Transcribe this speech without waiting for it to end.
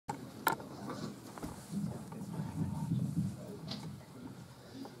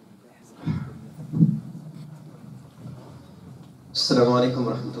Assalamu alaikum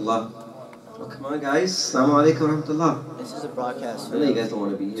wa rahmatullah. Oh, come on, guys. Assalamu alaikum wa rahmatullah. This is a broadcast. I know you guys don't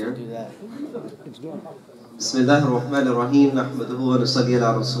want to be here. Do that. Bismillah ar-Rahman ar-Rahim. Nahmaduhu wa nusalli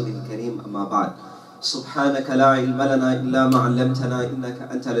ala rasulih al-kareem. Amma ba'd. Subhanaka la ilma lana illa ma 'allamtana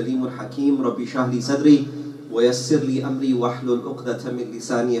innaka anta al-alimul hakim. Rabbi shrah li sadri wa yassir li amri wahlul 'uqdatan min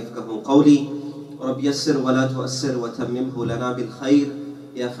lisani yafqahu qawli. Rabbi yassir wa la tu'assir wa tammimhu lana bil khair.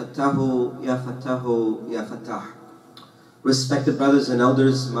 Ya Fattahu, Ya Fattahu, Ya Fattah. Respected brothers and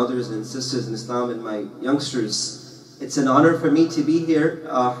elders, mothers and sisters in Islam, and my youngsters, it's an honor for me to be here.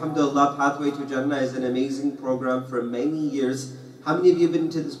 Alhamdulillah, Pathway to Jannah is an amazing program for many years. How many of you have been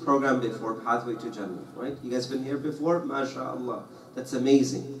to this program before, Pathway to Jannah? Right? You guys been here before? MashaAllah. That's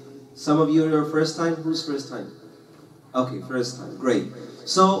amazing. Some of you are your first time? Who's first time? Okay, first time. Great.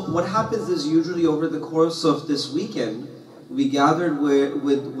 So what happens is usually over the course of this weekend, we gathered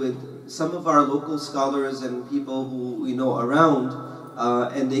with some of our local scholars and people who we know around,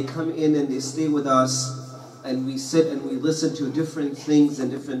 and they come in and they stay with us, and we sit and we listen to different things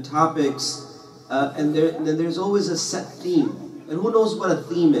and different topics, and then there's always a set theme. And who knows what a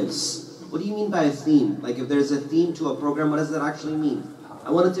theme is? What do you mean by a theme? Like if there's a theme to a program, what does that actually mean?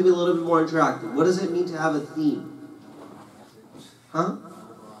 I want it to be a little bit more interactive. What does it mean to have a theme? Huh?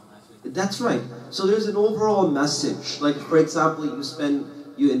 That's right. So there's an overall message. Like for example,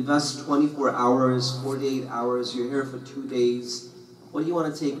 you invest 24 hours, 48 hours, you're here for 2 days. What do you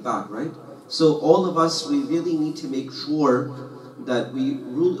want to take back, right? So all of us, we really need to make sure that we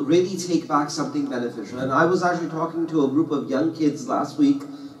really take back something beneficial. And I was actually talking to a group of young kids last week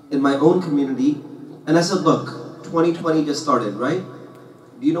in my own community, and I said, look, 2020 just started, right?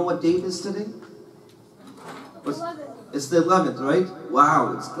 Do you know what date is today? It's the 11th, right?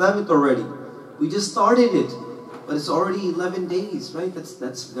 Wow, it's 11th already. We just started it, but it's already 11 days, right?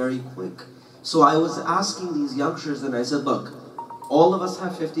 That's very quick. So I was asking these youngsters, and I said, look, all of us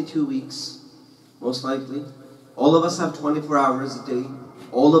have 52 weeks, most likely. All of us have 24 hours a day.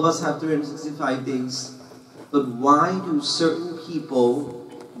 All of us have 365 days. But why do certain people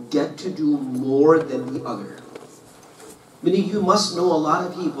get to do more than the other? Meaning you must know a lot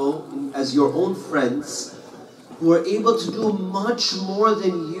of people as your own friends who are able to do much more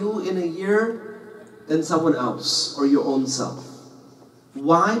than you in a year than someone else or your own self.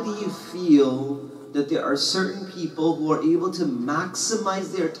 Why do you feel that there are certain people who are able to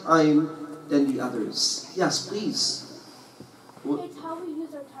maximize their time than the others? Yes, please. It's how we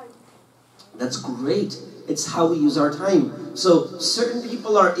use our time. That's great. It's how we use our time. So certain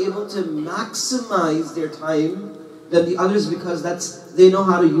people are able to maximize their time than the others because they know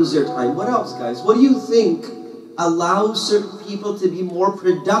how to use their time. What else, guys? What do you think allows certain people to be more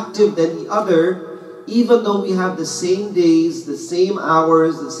productive than the other, even though we have the same days, the same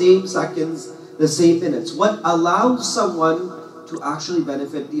hours, the same seconds, the same minutes? What allows someone to actually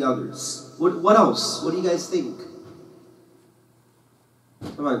benefit the others? What else? What do you guys think?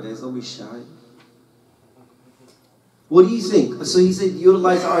 Come on, guys, don't be shy. What do you think? So he said,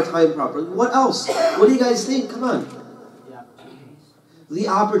 utilize our time properly. What else? What do you guys think? Come on. The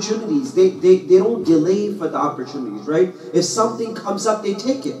opportunities, they don't delay for the opportunities, right? If something comes up, they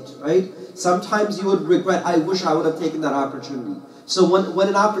take it, right? Sometimes you would regret, I wish I would have taken that opportunity. So when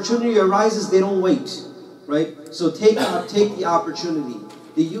an opportunity arises, they don't wait, right? So take the opportunity.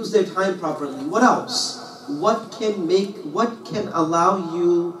 They use their time properly. What else? What can allow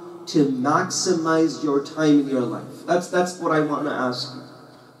you to maximize your time in your life? That's what I want to ask you.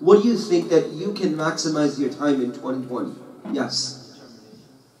 What do you think that you can maximize your time in 2020? Yes.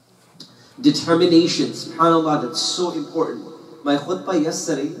 Determination, subhanAllah, that's so important. My khutbah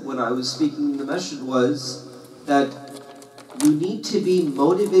yesterday, when I was speaking in the masjid, was that you need to be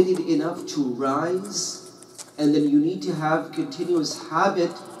motivated enough to rise, and then you need to have continuous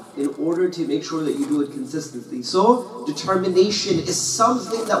habit in order to make sure that you do it consistently. So, determination is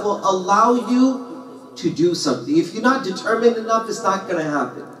something that will allow you to do something. If you're not determined enough, it's not going to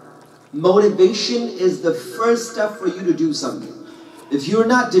happen. Motivation is the first step for you to do something. If you're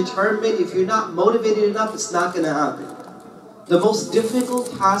not determined, if you're not motivated enough, it's not going to happen. The most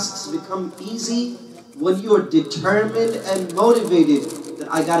difficult tasks become easy when you're determined and motivated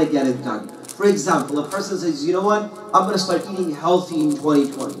that I got to get it done. For example, a person says, you know what, I'm going to start eating healthy in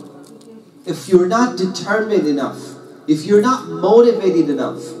 2020. If you're not determined enough, if you're not motivated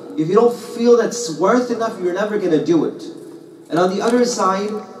enough, if you don't feel that's worth enough, you're never going to do it. And on the other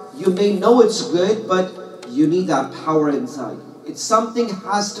side, you may know it's good, but you need that power inside. It's something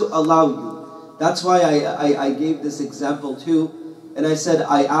has to allow you. That's why I gave this example too. And I said,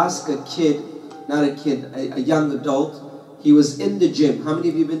 I asked a kid, not a kid, a young adult. He was in the gym. How many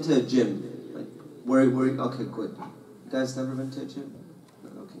of you been to a gym? Like, okay, good. You guys never been to a gym?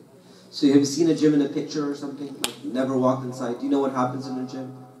 No, okay. So have you seen a gym in a picture or something? Like, never walked inside. Do you know what happens in a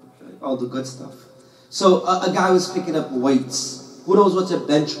gym? All the good stuff. So a guy was picking up weights. Who knows what's a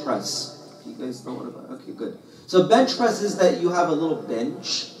bench press? You guys know what about? Okay, good. So bench press is that you have a little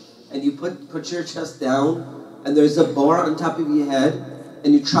bench and you put your chest down and there's a bar on top of your head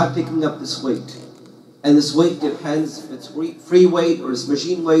and you try picking up this weight. And this weight depends if it's free weight or it's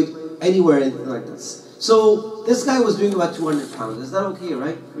machine weight, anywhere, anything like this. So this guy was doing about 200 pounds. Is that okay,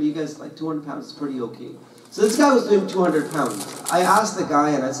 right? For you guys, like 200 pounds is pretty okay. So this guy was doing 200 pounds. I asked the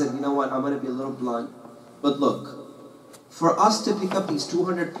guy and I said, you know what, I'm going to be a little blunt. But look, for us to pick up these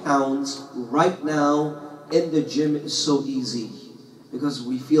 200 pounds right now in the gym is so easy. Because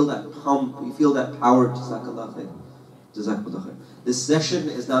we feel that pump, we feel that power. Jazakallah khair. Jazakallah khair. This session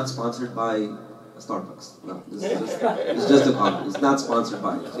is not sponsored by Starbucks. No, it's just a comment. It's not sponsored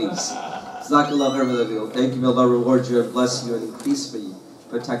by, please. Jazakallah khair. Thank you, may Allah reward you and bless you and increase for you.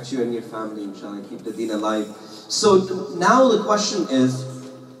 Protect you and your family, inshallah, keep the deen alive. So now the question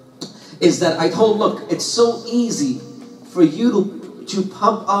is that I told, look, it's so easy for you to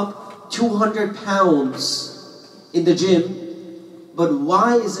pump up 200 pounds in the gym, but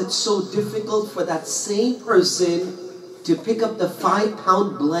why is it so difficult for that same person to pick up the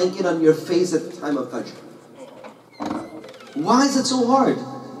 5-pound blanket on your face at the time of Fajr? Why is it so hard?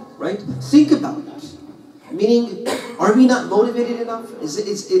 Right? Think about it. Meaning, are we not motivated enough?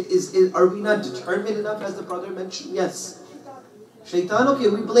 Are we not determined enough, as the brother mentioned? Yes. Shaitan, okay,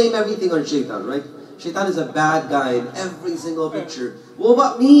 we blame everything on Shaitan, right? Shaitan is a bad guy in every single picture. What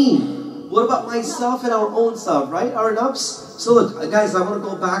about me? What about myself and our own self, right? Our nafs? So look, guys, I want to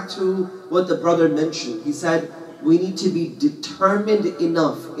go back to what the brother mentioned. He said, we need to be determined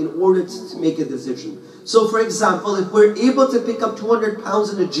enough in order to make a decision. So for example, if we're able to pick up 200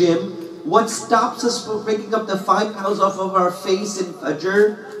 pounds in the gym, what stops us from picking up the 5 pounds off of our face in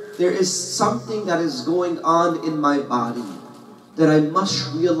Fajr? There is something that is going on in my body that I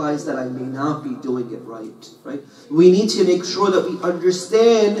must realize that I may not be doing it right? We need to make sure that we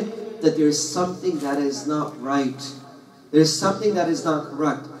understand that there's something that is not right. There's something that is not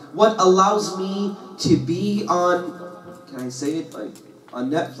correct. What allows me to be on, can I say it, like on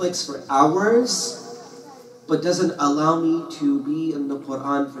Netflix for hours, but doesn't allow me to be in the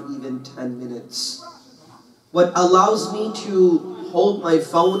Quran for even 10 minutes? What allows me to hold my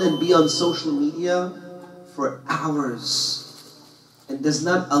phone and be on social media for hours and does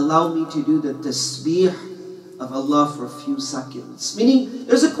not allow me to do the tasbih of Allah for a few seconds? Meaning,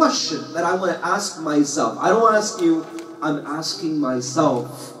 there's a question that I want to ask myself. I don't want to ask you, I'm asking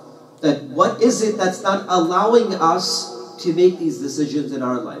myself that what is it that's not allowing us to make these decisions in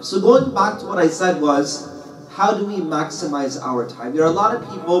our life? So going back to what I said was, how do we maximize our time? There are a lot of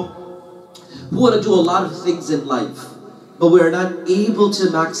people who want to do a lot of things in life, but we are not able to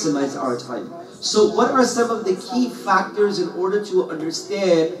maximize our time. So what are some of the key factors in order to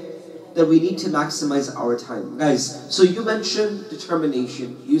understand that we need to maximize our time? Guys, so you mentioned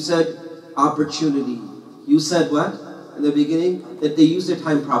determination. You said opportunity. You said what? In the beginning, that they use their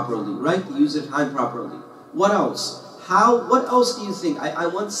time properly, right? They use their time properly. What else? What else do you think? I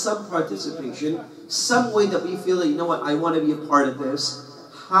want some participation, some way that we feel that, you know what, I want to be a part of this.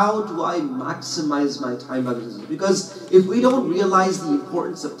 How do I maximize my time? Because if we don't realize the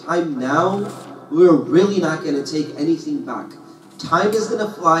importance of time now, we're really not going to take anything back. Time is going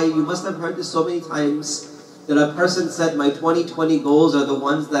to fly. You must have heard this so many times that a person said, my 2020 goals are the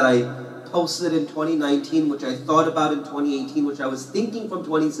ones that I posted in 2019, which I thought about in 2018, which I was thinking from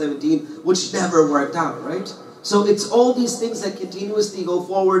 2017, which never worked out, right? So it's all these things that continuously go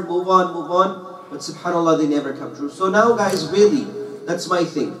forward, move on, but subhanAllah, they never come true. So now guys, really, that's my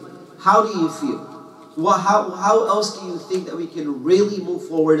thing. How do you feel? How else do you think that we can really move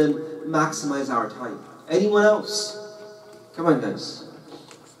forward and maximize our time? Anyone else? Come on guys.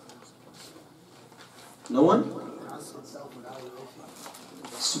 No one?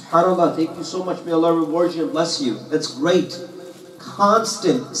 SubhanAllah, thank you so much. May Allah reward you and bless you. That's great.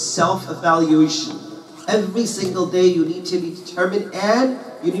 Constant self-evaluation. Every single day you need to be determined and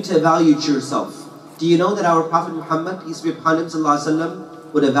you need to evaluate yourself. Do you know that our Prophet Muhammad, peace be upon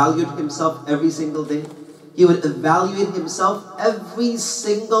him, would evaluate himself every single day? He would evaluate himself every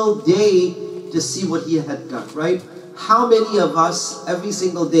single day to see what he had done, right? How many of us every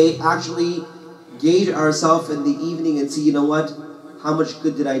single day actually gauge ourselves in the evening and see, you know what? How much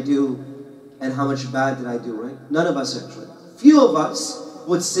good did I do and how much bad did I do, right? None of us actually. Few of us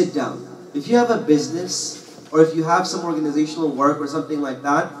would sit down. If you have a business or if you have some organizational work or something like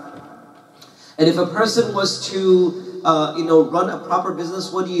that, and if a person was to run a proper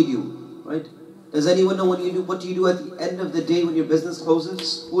business, what do you do, right? Does anyone know what do you do at the end of the day when your business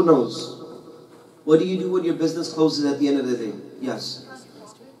closes? Who knows? What do you do when your business closes at the end of the day? Yes.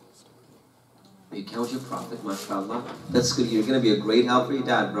 You count your profit, mashallah. That's good. You're going to be a great help for your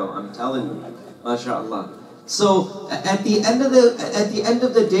dad, bro. I'm telling you. Mashallah. So at the end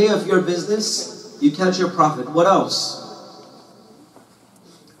of the day of your business, you count your profit. What else?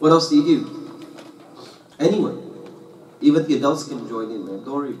 What else do you do? Anyone. Even the adults can join in, man.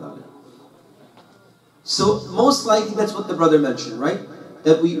 Don't worry about it. So most likely that's what the brother mentioned, right?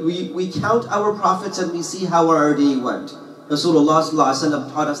 That we count our profits and we see how our day went. Rasulullah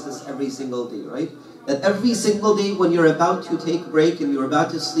ﷺ taught us this every single day, right? That every single day when you're about to take a break and you're about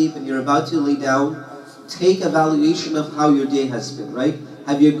to sleep and you're about to lay down, take evaluation of how your day has been, right?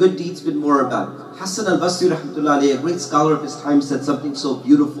 Have your good deeds been more or bad? Hassan al-Basri, rahmatullah alayhi, a great scholar of his time, said something so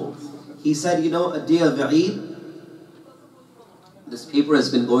beautiful. He said, you know, a day of Eid, this paper has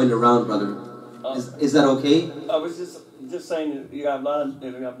been going around, brother. Is that okay? I was just saying that you have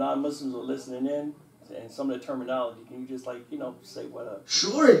non-Muslims who are listening in, and some of the terminology. Can you just say what up?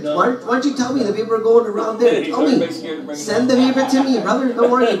 Sure. Why don't you tell me the paper going around there? Tell me. Send the paper to me, brother.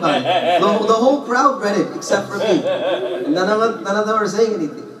 Don't worry about it. The whole crowd read it except for me. And none of them are saying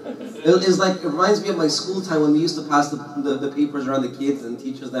anything. It reminds me of my school time when we used to pass the papers around the kids and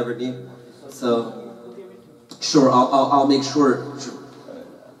teachers never knew. So, sure, I'll make sure. Sure.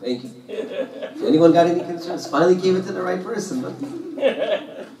 Thank you. If anyone got any concerns? Finally gave it to the right person.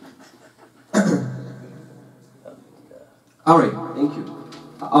 Alright, thank you.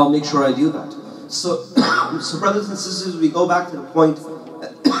 I'll make sure I do that. So, so brothers and sisters, we go back to the point,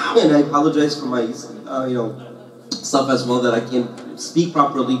 and I apologize for my, stuff as well that I can't speak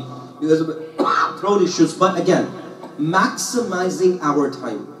properly because of throat issues. But again, maximizing our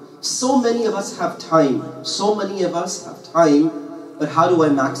time. So many of us have time. So many of us have time, but how do I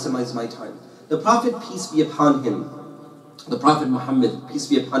maximize my time? The Prophet, peace be upon him, the Prophet Muhammad, peace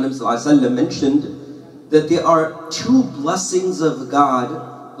be upon him, mentioned that there are two blessings of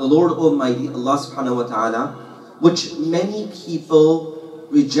God, the Lord Almighty, Allah subhanahu wa ta'ala, which many people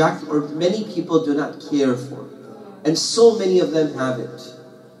reject or many people do not care for. And so many of them have it.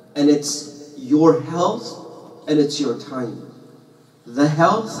 And it's your health and it's your time. The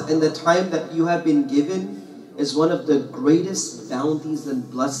health and the time that you have been given is one of the greatest bounties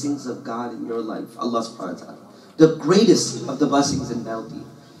and blessings of God in your life. Allah subhanahu wa ta'ala. The greatest of the blessings and bounty.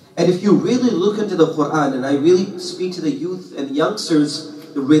 And if you really look into the Quran, and I really speak to the youth and youngsters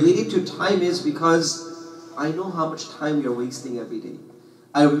related to time, is because I know how much time you're wasting every day.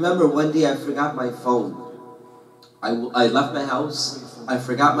 I remember one day I forgot my phone. I left my house, I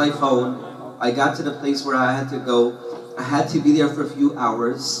forgot my phone, I got to the place where I had to go, I had to be there for a few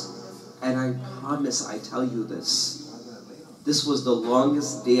hours, and I promise I tell you this was the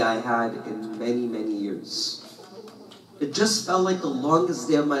longest day I had in many, many years. It just felt like the longest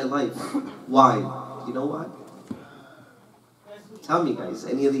day of my life. Why? You know what? Tell me, guys,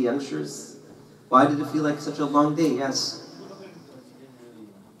 any of the youngsters? Why did it feel like such a long day? Yes.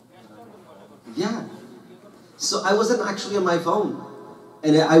 Yeah. So I wasn't actually on my phone.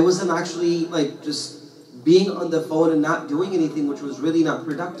 And I wasn't actually just being on the phone and not doing anything, which was really not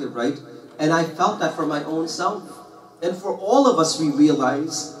productive, right? And I felt that for my own self. And for all of us, we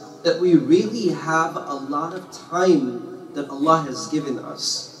realize that we really have a lot of time that Allah has given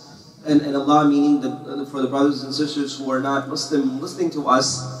us. And Allah meaning for the brothers and sisters who are not Muslim listening to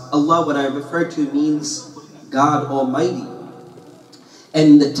us, Allah, what I refer to, means God Almighty.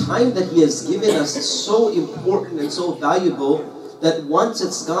 And the time that He has given us is so important and so valuable that once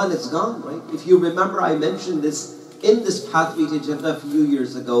it's gone, right? If you remember, I mentioned this in this Pathway to Jannah a few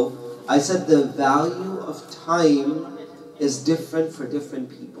years ago. I said the value of time is different for different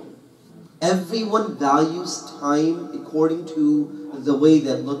people. Everyone values time according to the way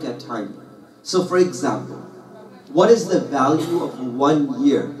they look at time. So for example, what is the value of 1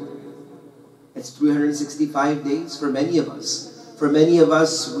 year? It's 365 days for many of us. For many of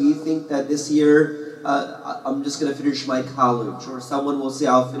us, we think that this year, I'm just going to finish my college. Or someone will say,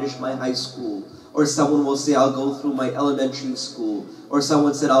 I'll finish my high school. Or someone will say, I'll go through my elementary school. Or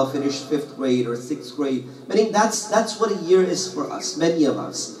someone said, I'll finish 5th grade or 6th grade. Meaning that's what a year is for us, many of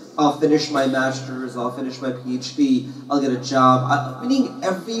us. I'll finish my master's, I'll finish my PhD, I'll get a job. Meaning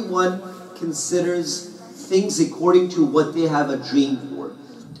everyone considers things according to what they have a dream for.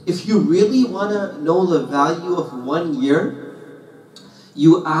 If you really want to know the value of 1 year,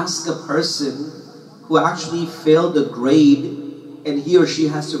 you ask a person who actually failed a grade and he or she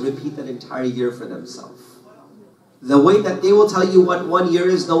has to repeat that entire year for themselves. The way that they will tell you what 1 year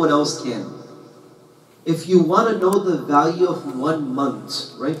is, no one else can. If you want to know the value of 1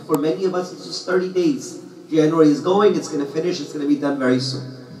 month, right? For many of us, it's just 30 days. January is going, it's going to finish, it's going to be done very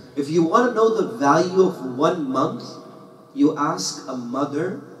soon. If you want to know the value of 1 month, you ask a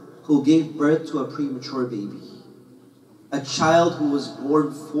mother who gave birth to a premature baby. A child who was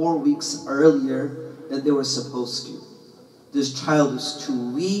born 4 weeks earlier than they were supposed to. This child is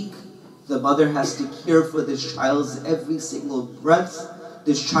too weak. The mother has to care for this child's every single breath.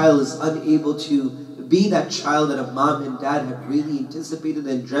 This child is unable to be that child that a mom and dad had really anticipated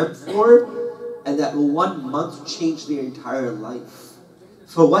and dreamt for. And that 1 month changed their entire life.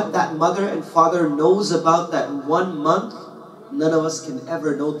 For what that mother and father knows about that 1 month, none of us can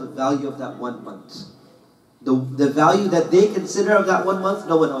ever know the value of that 1 month. The value that they consider of that 1 month,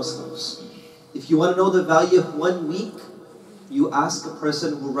 no one else knows. If you want to know the value of 1 week, you ask a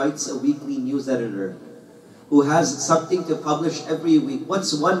person who writes a weekly news editor, who has something to publish every week.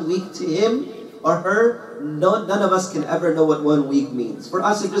 What's 1 week to him or her? None of us can ever know what 1 week means. For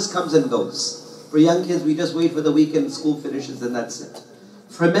us, it just comes and goes. For young kids, we just wait for the weekend, school finishes, and that's it.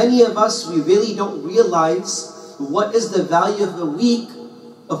 For many of us, we really don't realize what is the value of the week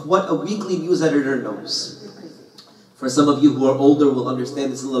of what a weekly news editor knows. For some of you who are older will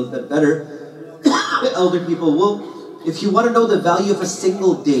understand this a little bit better. Elder people will. If you want to know the value of a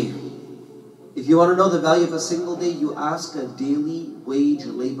single day, if you want to know the value of a single day, you ask a daily wage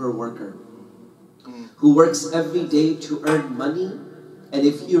labor worker who works every day to earn money, and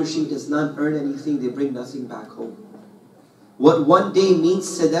if he or she does not earn anything, they bring nothing back home. What 1 day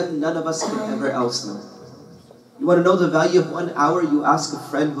means to them, none of us can ever else know. You want to know the value of 1 hour? You ask a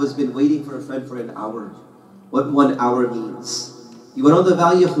friend who has been waiting for a friend for an hour. What 1 hour means. You want to know the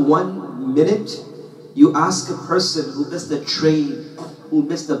value of 1 minute? You ask a person who missed a train, who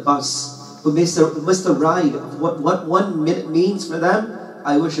missed a bus, who missed a ride, of what 1 minute means for them.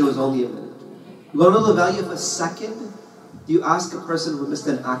 I wish it was only a minute. You want to know the value of a second? You ask a person who missed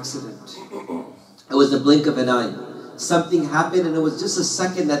an accident. It was the blink of an eye. Something happened and it was just a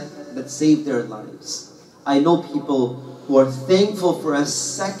second that saved their lives. I know people who are thankful for a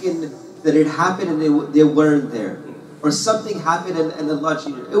second that it happened and they weren't there. Or something happened and Allah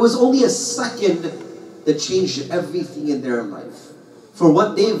changed it. It was only a second that changed everything in their life. For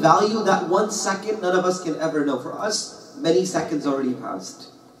what they value, that 1 second, none of us can ever know. For us, many seconds already passed.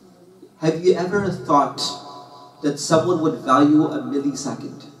 Have you ever thought that someone would value a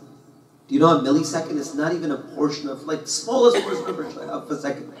millisecond? Do you know a millisecond is not even a portion of, like, smallest portion of a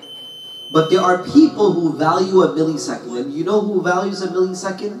second. But there are people who value a millisecond. And you know who values a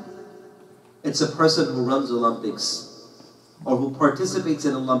millisecond? It's a person who runs Olympics or who participates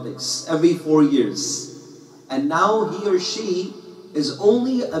in Olympics every 4 years. And now he or she is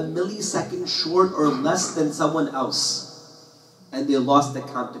only a millisecond short or less than someone else. And they lost the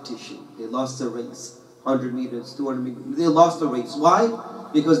competition. They lost the race. 100 meters, 200 meters. They lost the race. Why?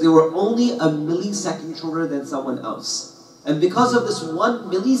 Because they were only a millisecond shorter than someone else. And because of this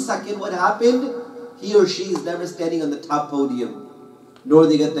 1 millisecond, what happened? He or she is never standing on the top podium. Nor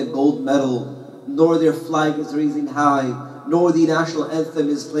they get the gold medal. Nor their flag is raising high. Nor the national anthem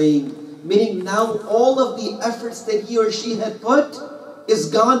is playing. Meaning now all of the efforts that he or she had put is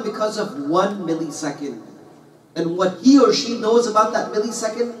gone because of 1 millisecond. And what he or she knows about that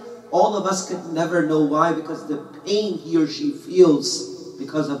millisecond, all of us could never know. Why? Because the pain he or she feels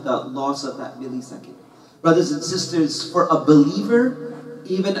because of the loss of that millisecond. Brothers and sisters, for a believer,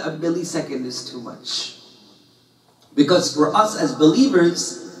 even a millisecond is too much. Because for us as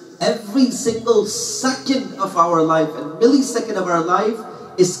believers, every single second of our life, and millisecond of our life,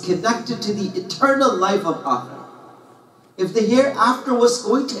 is connected to the eternal life of Akhirah. If the hereafter was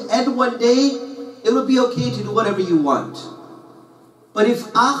going to end one day, it would be okay to do whatever you want. But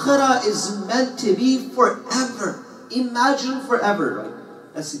if Akhirah is meant to be forever, imagine forever,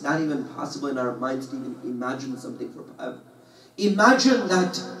 right? That's not even possible in our minds to even imagine something forever. Imagine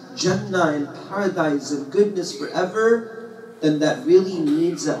that Jannah and paradise and goodness forever, then that really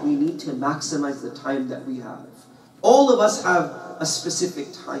means that we need to maximize the time that we have. All of us have a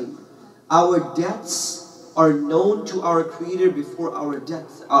specific time. Our deaths are known to our Creator before our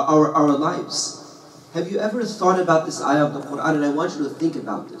death, our lives. Have you ever thought about this ayah of the Quran? And I want you to think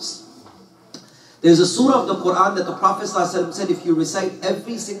about this. There's a surah of the Quran that the Prophet ﷺ said, if you recite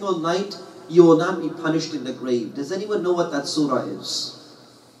every single night, you will not be punished in the grave. Does anyone know what that surah is?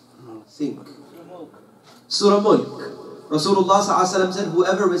 Think. Surah Mulk. Rasulullah ﷺ said,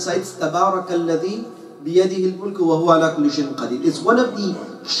 whoever recites Tabarak alladhi biyadihi al-mulku wa huwa ala kulli shay'in qadir. It's one of the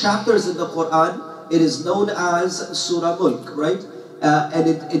chapters in the Quran. It is known as Surah Mulk, right? And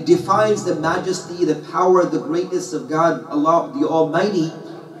it defines the majesty, the power, the greatness of God, Allah the Almighty.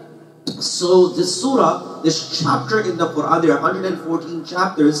 So this surah, this chapter in the Quran, there are 114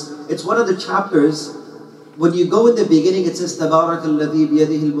 chapters. It's one of the chapters. When you go in the beginning, it says, تَبَارَكَ الَّذِي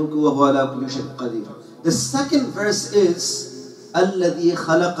بِيَدِهِ الْمُلْكُ وَهُوَ عَلَى كُلِّ شَيْءٍ قَدِيرٌ. The second verse is, الَّذِي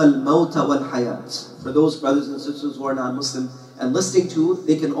خَلَقَ الْمَوْتَ وَالْحَيَاةِ. For those brothers and sisters who are non-Muslim and listening to,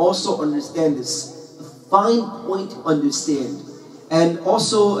 they can also understand this. A fine point to understand. And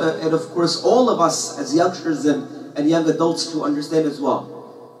also, and of course, all of us as youngsters and young adults to understand as well.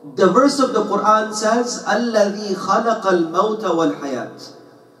 The verse of the Quran says, الَّذِي خَلَقَ الْمَوْتَ وَالْحَيَاةِ.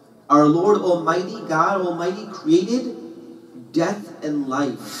 Our Lord Almighty, God Almighty, created death and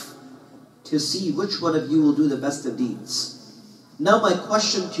life to see which one of you will do the best of deeds. Now my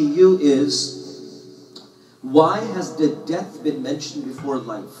question to you is, why has the death been mentioned before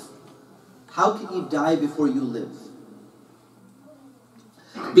life? How can you die before you live?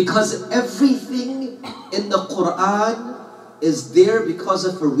 Because everything in the Quran is there because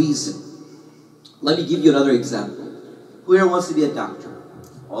of a reason. Let me give you another example. Who here wants to be a doctor?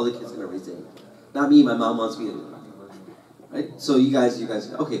 All the kids are going to raise their hand. Not me, my mom wants me to be a doctor. Right? So you guys,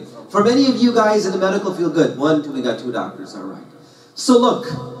 okay. For many of you guys in the medical field, good. 1, 2, we got 2 doctors, all right. So look,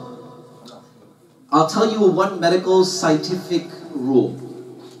 I'll tell you one medical scientific rule.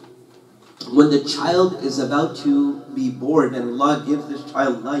 When the child is about to be born and Allah gives this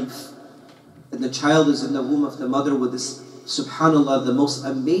child life, and the child is in the womb of the mother with this, subhanAllah, the most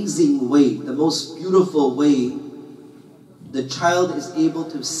amazing way, the most beautiful way, the child is able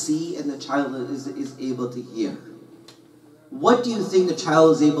to see and the child is able to hear. What do you think the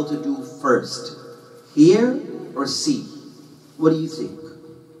child is able to do first? Hear or see? What do you think?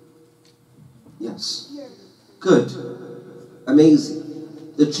 Yes. Good.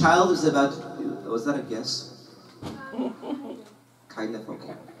 Amazing. The child is about to do, was that a guess? Kind of,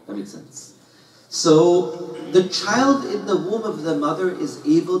 okay. That makes sense. So, the child in the womb of the mother is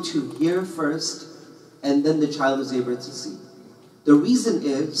able to hear first, and then the child is able to see. The reason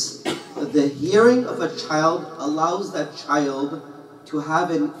is that the hearing of a child allows that child to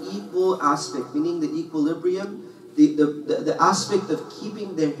have an equal aspect, meaning the equilibrium, the aspect of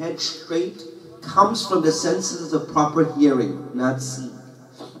keeping their head straight comes from the senses of proper hearing, not seeing.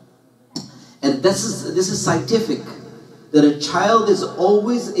 And this is scientific, that a child is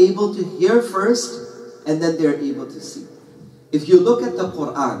always able to hear first, and then they're able to see. If you look at the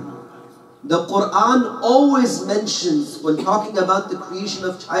Quran always mentions, when talking about the creation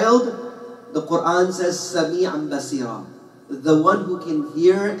of child, the Quran says, Sami'an basira, the one who can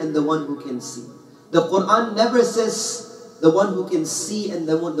hear and the one who can see. The Quran never says the one who can see and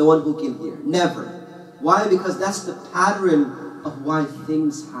the one who can hear. Never. Why? Because that's the pattern of why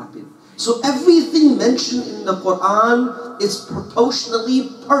things happen. So everything mentioned in the Quran is proportionally,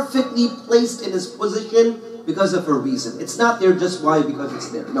 perfectly placed in its position because of a reason. It's not there just why, because it's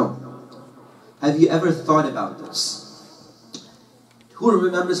there. No. Have you ever thought about this? Who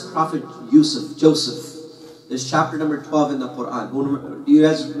remembers Prophet Joseph? There's chapter number 12 in the Quran. Do you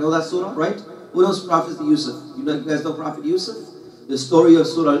guys know that surah, right? Who knows Prophet Yusuf? You guys know Prophet Yusuf? The story of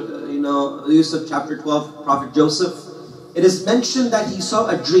surah, Yusuf chapter 12, Prophet Joseph. It is mentioned that he saw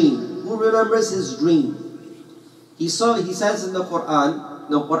a dream. Who remembers his dream? He says in the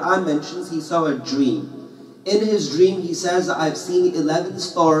Quran mentions he saw a dream. In his dream he says, I've seen 11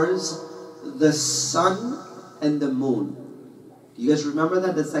 stars, the sun and the moon. Do you guys remember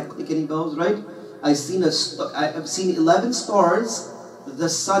that? Does that click any bells, right? I've seen 11 stars, the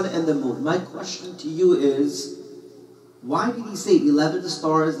sun and the moon. My question to you is, why did he say 11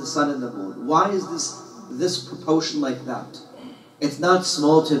 stars, the sun and the moon? Why is this proportion like that? It's not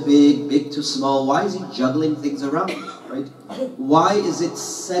small to big, big to small. Why is he juggling things around, right? Why is it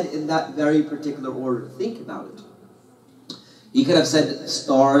said in that very particular order? Think about it. He could have said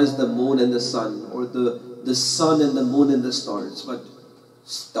stars, the moon and the sun, or the sun and the moon and the stars. But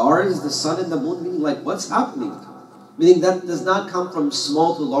stars, the sun and the moon, meaning like what's happening? Meaning that does not come from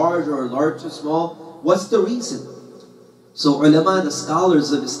small to large or large to small. What's the reason? So ulama, the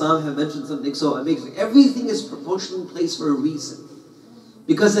scholars of Islam have mentioned something so amazing. Everything is proportionally placed for a reason.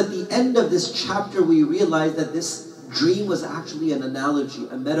 Because at the end of this chapter we realize that this dream was actually an analogy,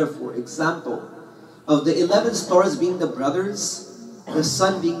 a metaphor, example of the 11 stars being the brothers, the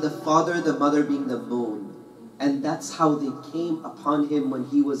sun being the father, the mother being the moon. And that's how they came upon him when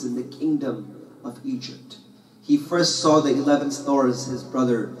he was in the kingdom of Egypt. He first saw the 11 stars, his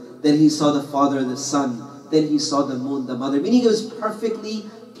brother. Then he saw the father, the son. Then he saw the moon, the mother. Meaning it was perfectly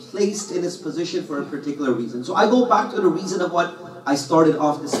placed in its position for a particular reason. So I go back to the reason of what I started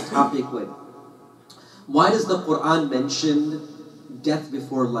off this topic with. Why does the Quran mention death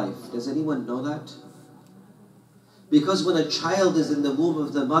before life? Does anyone know that? Because when a child is in the womb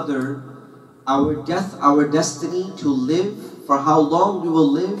of the mother, our death, our destiny to live, for how long we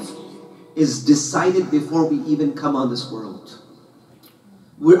will live, is decided before we even come on this world.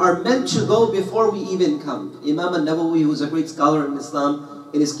 We are meant to go before we even come. Imam al-Nawawi, who is a great scholar in Islam,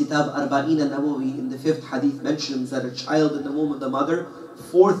 in his kitab Arba'in al-Nawawi, in the 5th hadith, mentions that a child in the womb of the mother,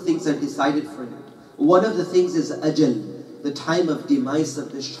 4 things are decided for him. One of the things is ajal. The time of demise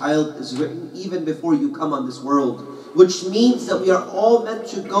of this child is written even before you come on this world. Which means that we are all meant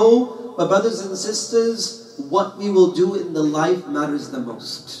to go, but brothers and sisters, what we will do in the life matters the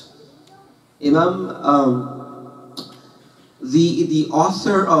most. The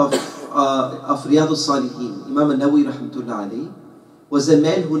author of Riyadh al-Salihin, Imam al-Nawawi rahmatullah alayhi, was a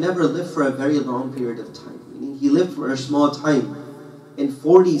man who never lived for a very long period of time. Meaning he lived for a small time. In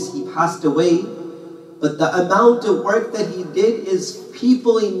 40s he passed away, but the amount of work that he did is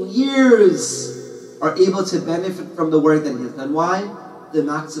people in years are able to benefit from the work that he has done. Why? The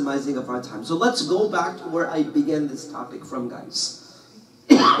maximizing of our time. So let's go back to where I began this topic from, guys.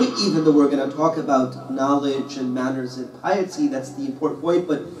 Even though we're going to talk about knowledge and manners and piety, that's the important point,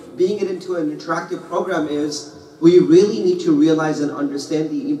 but being it into an interactive program is, we really need to realize and understand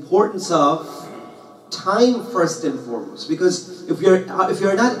the importance of time first and foremost. Because if you're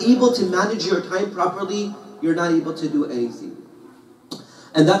not able to manage your time properly, you're not able to do anything.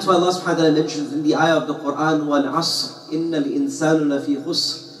 And that's why Allah subhanahu wa ta'ala mentions in the ayah of the Quran, وَالْعَصْرِ إِنَّ الْإِنسَانُ لَفِي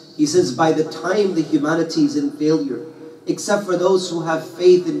خُسْرٍ. He says, by the time the humanity is in failure, except for those who have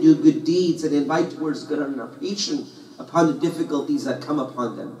faith and do good deeds and invite towards good and are patient upon the difficulties that come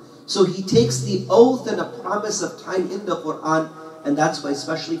upon them. So he takes the oath and a promise of time in the Quran, and that's why,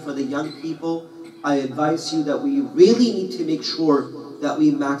 especially for the young people, I advise you that we really need to make sure that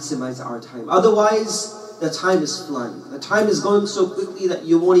we maximize our time. Otherwise, the time is flying. The time is going so quickly that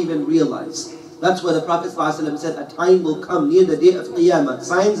you won't even realize. That's why the Prophet ﷺ said, a time will come near the day of Qiyamah,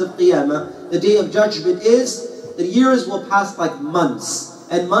 signs of Qiyamah, the day of judgment is, the years will pass like months,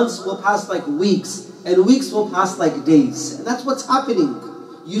 and months will pass like weeks, and weeks will pass like days. And that's what's happening.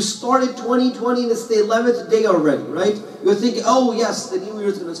 You started 2020 and it's the 11th day already, right? You're thinking, oh yes, the new year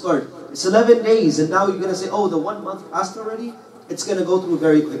is going to start. It's 11 days, and now you're going to say, oh, the 1 month passed already? It's going to go through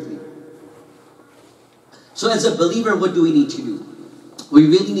very quickly. So as a believer, what do we need to do? We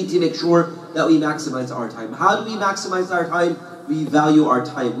really need to make sure that we maximize our time. How do we maximize our time? We value our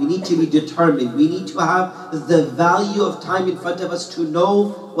time. We need to be determined. We need to have the value of time in front of us to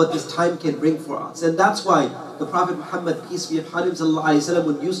know what this time can bring for us. And that's why the Prophet Muhammad, peace be upon him,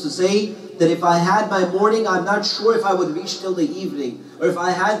 would used to say that if I had my morning, I'm not sure if I would reach till the evening. Or if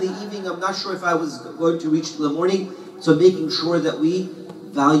I had the evening, I'm not sure if I was going to reach till the morning. So making sure that we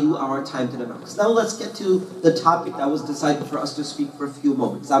value our time to the max. Now let's get to the topic that was decided for us to speak for a few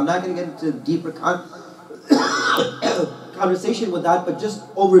moments. I'm not going to get into deeper conversation with that, but just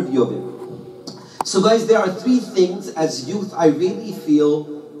overview of it. So guys, there are 3 things as youth I really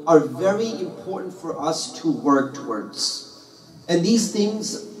feel are very important for us to work towards. And these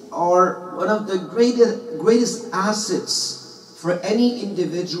things are one of the greatest assets for any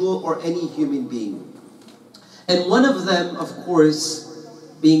individual or any human being. And one of them, of course,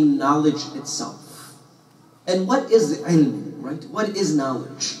 being knowledge itself. And what is ilm, right? What is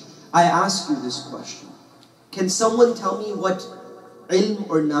knowledge? I ask you this question. Can someone tell me what ilm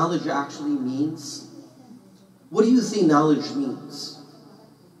or knowledge actually means? What do you think knowledge means?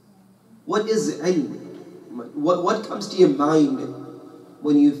 What is ilm? What comes to your mind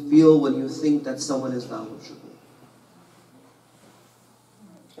when you think that someone is knowledgeable?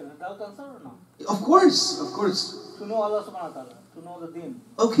 Can I tell answer or no? Of course. To know Allah subhanahu wa ta'ala, to know the deen.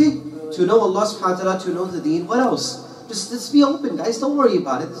 Okay, to know Allah subhanahu wa ta'ala, to know the deen. What else? Just be open, guys. Don't worry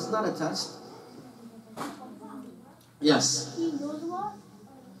about it. This is not a test. Yes. He knows a lot.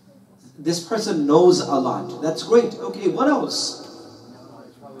 This person knows a lot. That's great. Okay, what else?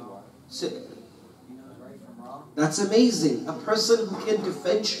 That's amazing. A person who can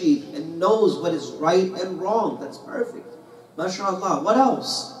differentiate and knows what is right and wrong. That's perfect. MashaAllah. What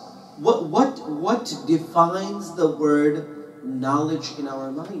else? What defines the word knowledge in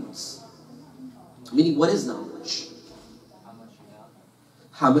our minds? Meaning, what is knowledge?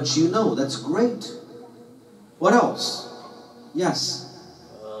 How much you know. That's great. What else? Yes?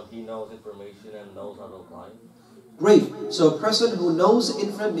 He knows information and knows how to apply it. Great. So a person who knows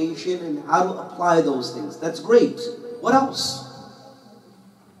information and how to apply those things. That's great. What else?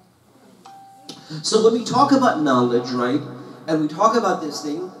 So when we talk about knowledge, right, and we talk about this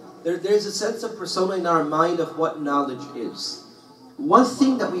thing, there's a sense of persona in our mind of what knowledge is. One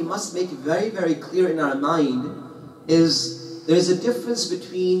thing that we must make very, very clear in our mind is there's a difference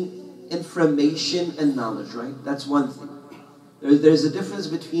between information and knowledge, right? That's one thing. There's a difference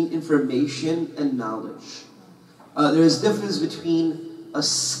between information and knowledge. There is a difference between a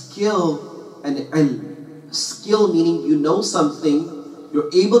skill and ilm. Skill meaning you know something, you're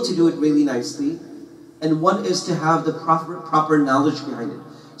able to do it really nicely, and one is to have the proper knowledge behind it.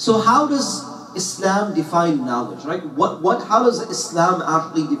 So how does Islam define knowledge, right? How does Islam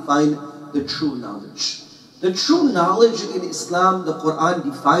actually define the true knowledge? The true knowledge in Islam, the Quran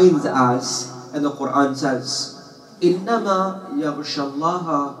defines as, and the Quran says, إِنَّمَا يَغْشَى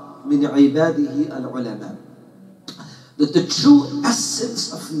اللَّهَ مِنْ عِبَادِهِ الْعُلَمَاء. That the true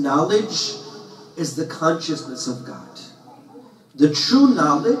essence of knowledge is the consciousness of God. The true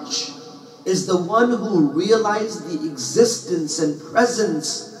knowledge is the one who realized the existence and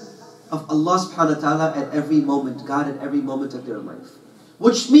presence of Allah subhanahu wa ta'ala at every moment, God at every moment of their life.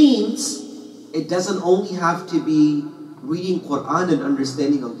 Which means, it doesn't only have to be reading Quran and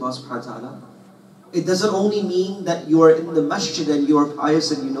understanding Allah subhanahu wa ta'ala. It doesn't only mean that you are in the masjid and you are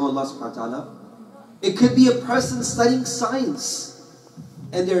pious and you know Allah subhanahu wa ta'ala. It could be a person studying science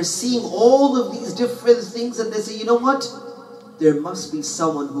and they're seeing all of these different things and they say, you know what? There must be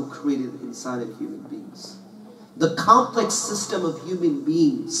someone who created inside of human beings. The complex system of human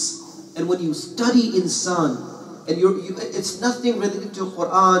beings. And when you study insan, and it's nothing related to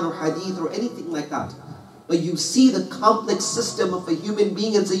Quran or Hadith or anything like that. But you see the complex system of a human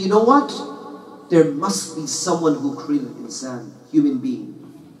being and say, you know what? There must be someone who created insan, human being.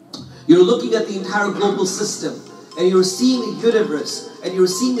 You're looking at the entire global system and you're seeing the universe and you're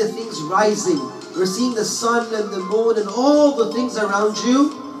seeing the things rising. You're seeing the sun and the moon and all the things around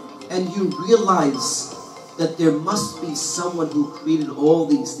you, and you realize that there must be someone who created all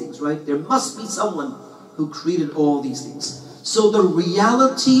these things, right? There must be someone who created all these things. So the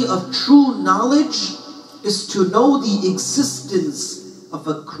reality of true knowledge is to know the existence of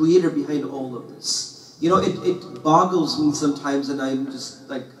a creator behind all of this. You know, it boggles me sometimes, and I'm just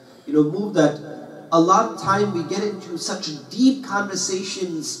like, moved that a lot of time we get into such deep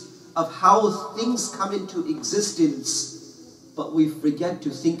conversations of how things come into existence, but we forget to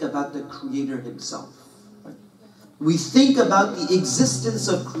think about the Creator Himself. Right? We think about the existence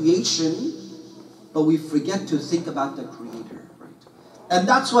of creation, but we forget to think about the Creator. Right? And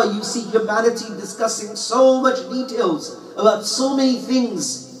that's why you see humanity discussing so much details about so many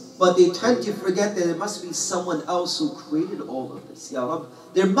things, but they tend to forget that there must be someone else who created all of this. Ya Rabb,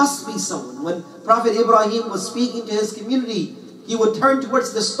 there must be someone. When Prophet Ibrahim was speaking to his community, he would turn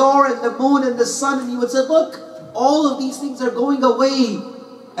towards the star and the moon and the sun and he would say, look, all of these things are going away.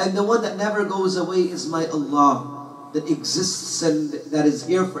 And the one that never goes away is my Allah, that exists and that is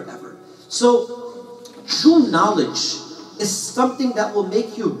here forever. So, true knowledge is something that will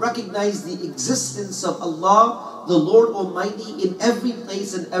make you recognize the existence of Allah, the Lord Almighty, in every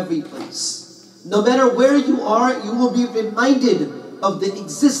place and every place. No matter where you are, you will be reminded of the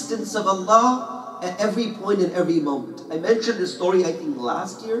existence of Allah at every point and every moment. I mentioned this story, I think,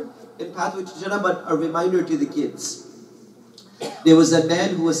 last year in Pathway to Jannah, but a reminder to the kids. There was a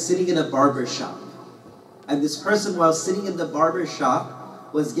man who was sitting in a barber shop. And this person, while sitting in the barber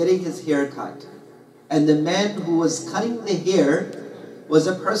shop, was getting his hair cut. And the man who was cutting the hair was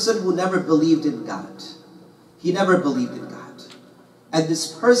a person who never believed in God. He never believed in God. And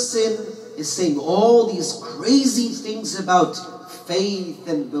this person is saying all these crazy things about faith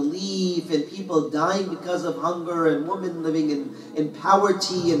and belief and people dying because of hunger and women living in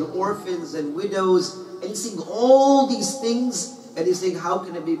poverty and orphans and widows. And he's saying all these things and he's saying, how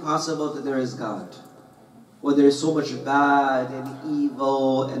can it be possible that there is God? Well, there is so much bad and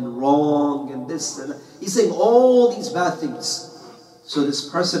evil and wrong and this and that. He's saying all these bad things. So this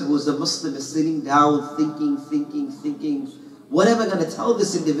person who is a Muslim is sitting down thinking, what am I going to tell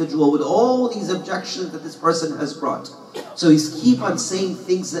this individual with all these objections that this person has brought? So he's keep on saying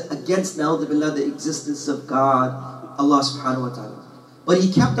things that against na'udhu the existence of God, Allah subhanahu wa ta'ala. But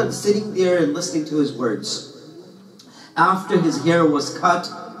he kept on sitting there and listening to his words. After his hair was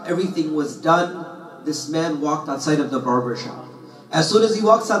cut, everything was done, this man walked outside of the barber shop. As soon as he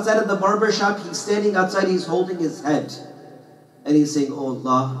walks outside of the barber shop, he's standing outside, he's holding his head. And he's saying, oh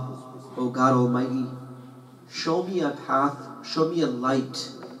Allah, oh God Almighty, show me a path, show me a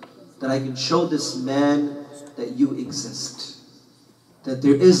light that I can show this man that you exist. That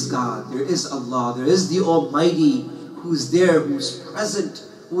there is God, there is Allah, there is the Almighty who's there, who's present,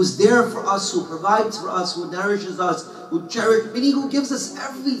 who's there for us, who provides for us, who nourishes us, who cherishes, meaning who gives us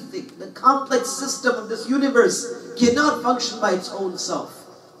everything. The complex system of this universe cannot function by its own self.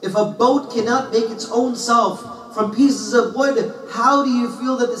 If a boat cannot make its own self from pieces of wood, how do you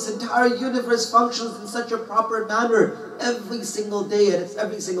feel that this entire universe functions in such a proper manner every single day and it's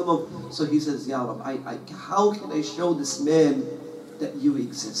every single moment? So he says, Ya Rab, how can I show this man that you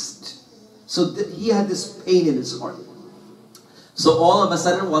exist? So he had this pain in his heart. So all of a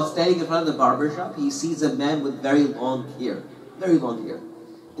sudden, while standing in front of the barber shop, he sees a man with very long hair. Very long hair.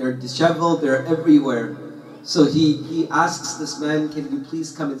 They're disheveled, they're everywhere. So he asks this man, can you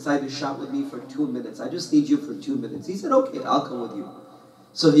please come inside the shop with me for 2 minutes? I just need you for 2 minutes. He said, okay, I'll come with you.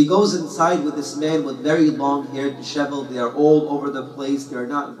 So he goes inside with this man with very long hair, disheveled. They are all over the place. They're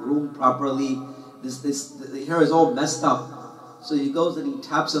not groomed properly. The hair is all messed up. So he goes and he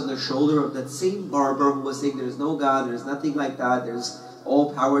taps on the shoulder of that same barber who was saying there's no God, there's nothing like that, there's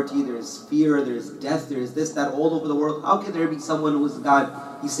all poverty, there's fear, there's death, there's this, that, all over the world. How can there be someone who is God?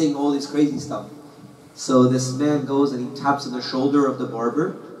 He's saying all this crazy stuff. So this man goes and he taps on the shoulder of the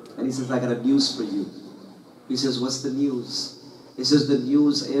barber and he says, I got a news for you. He says, what's the news? He says, the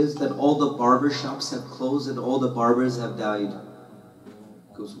news is that all the barber shops have closed and all the barbers have died.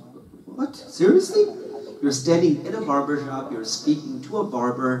 He goes, what? Seriously? You're standing in a barber shop, you're speaking to a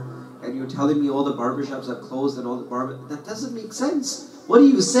barber, and you're telling me all the barber shops have closed and all the barber... That doesn't make sense. What are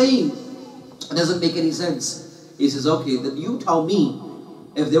you saying? It doesn't make any sense. He says, okay, then you tell me,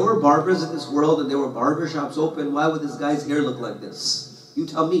 if there were barbers in this world and there were barber shops open, why would this guy's hair look like this? You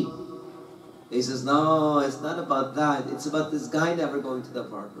tell me. He says, no, it's not about that. It's about this guy never going to the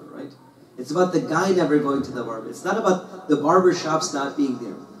barber, right? It's about the guy never going to the barber. It's not about the barber shops not being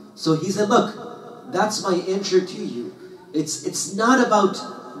there. So he said, look, that's my answer to you. It's not about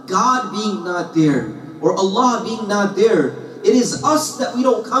God being not there or Allah being not there. It is us that we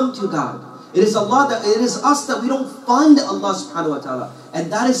don't come to God. It is us that we don't find Allah subhanahu wa ta'ala.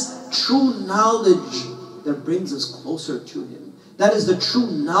 And that is true knowledge that brings us closer to Him. That is the true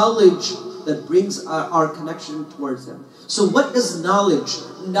knowledge that brings our connection towards Him. So what is knowledge?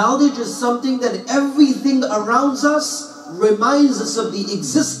 Knowledge is something that everything around us reminds us of the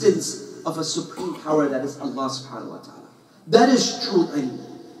existence of a supreme power that is Allah subhanahu wa ta'ala. That is true ilm.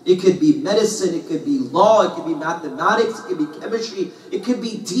 It could be medicine, it could be law, it could be mathematics, it could be chemistry, it could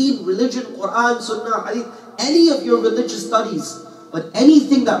be deen, religion, Quran, Sunnah, Hadith, any of your religious studies. But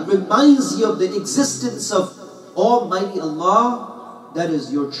anything that reminds you of the existence of Almighty Allah, that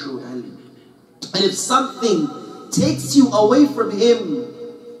is your true ilm. And if something takes you away from Him,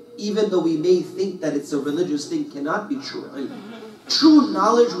 even though we may think that it's a religious thing, cannot be true ilm. True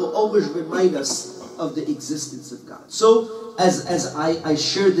knowledge will always remind us of the existence of God. So, as I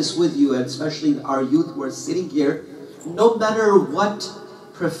share this with you, and especially our youth who are sitting here, no matter what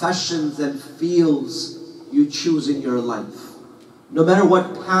professions and fields you choose in your life, no matter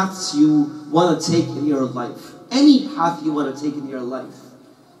what paths you want to take in your life, any path you want to take in your life,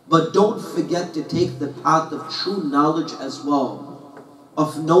 but don't forget to take the path of true knowledge as well,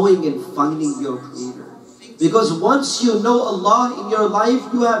 of knowing and finding your Creator. Because once you know Allah in your life,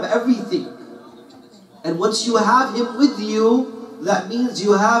 you have everything. And once you have Him with you, that means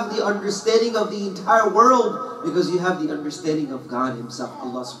you have the understanding of the entire world, because you have the understanding of God Himself,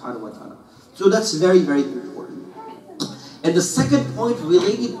 Allah subhanahu wa ta'ala. So that's very, very important. And the second point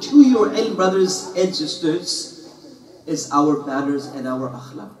related to your ilm, brothers and sisters, is our manners and our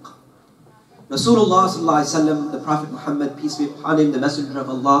akhlaq. Rasulullah sallallahu alaihi wasallam, the Prophet Muhammad, peace be upon him, the Messenger of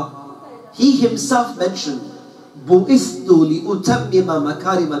Allah, he himself mentioned, بُئِثْتُ لِأُتَمِّمَ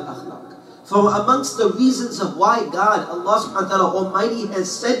مَكَارِمَ الْأَخْلَاقِ. From amongst the reasons of why God, Allah subhanahu wa ta'ala Almighty, has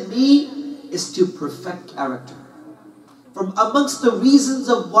sent me is to perfect character. From amongst the reasons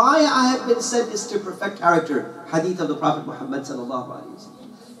of why I have been sent is to perfect character. Hadith of the Prophet Muhammad sallallahu alaihi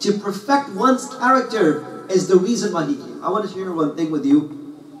wasallam. To perfect one's character is the reason why he came. I want to share one thing with you.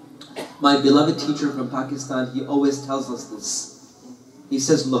 My beloved teacher from Pakistan, he always tells us this. He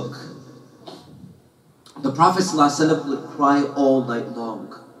says, look, the Prophet ﷺ would cry all night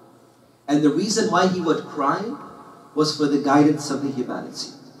long. And the reason why he would cry was for the guidance of the humanity.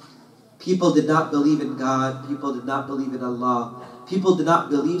 People did not believe in God. People did not believe in Allah. People did not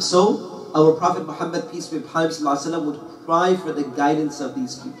believe. So, our Prophet Muhammad, peace be upon him, ﷺ, would cry for the guidance of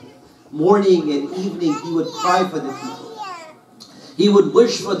these people. Morning and evening, he would cry for the people. He would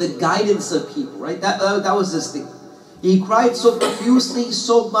wish for the guidance of people, right? That was his thing. He cried so profusely,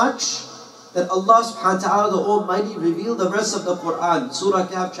 so much, that Allah subhanahu wa ta'ala, the Almighty, revealed the verse of the Quran. Surah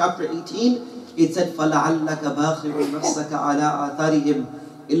Kahf, chapter 18, it said, فَلَعَلَّكَ بَاخِرٌ نَفْسَكَ عَلَىٰ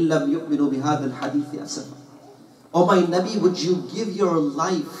آثَارِهِمْ إِن لَمْ يُؤْمِنُوا بِهَذَا الْحَدِيثِ أَسَفًا. O my Nabi, would you give your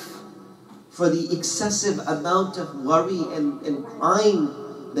life for the excessive amount of worry and crying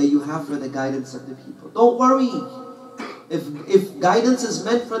that you have for the guidance of the people? Don't worry. If guidance is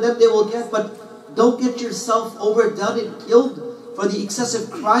meant for them, they will get, but don't get yourself overdone and killed for the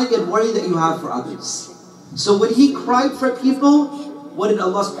excessive crying and worry that you have for others. So when he cried for people, what did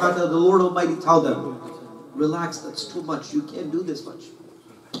Allah subhanahu wa ta'ala, the Lord Almighty, tell them? Relax, that's too much. You can't do this much.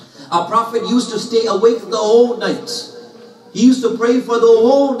 Our Prophet used to stay awake the whole night. He used to pray for the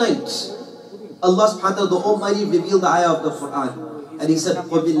whole night. Allah subhanahu wa ta'ala, the Almighty, revealed the ayah of the Quran. And He said,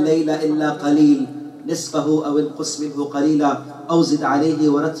 قُمِ اللَّيْلَ إِلَّا قَلِيلٍ نِصْفَهُ أَوْ انْقُصْ مِنْهُ قَلِيلًا أَوْ زِدْ عَلَيْهِ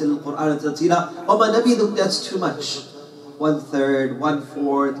وَرَتِّلِ الْقُرْآنَ تَرْتِيلًا. Oh my Nabi, look, that's too much. 1/3,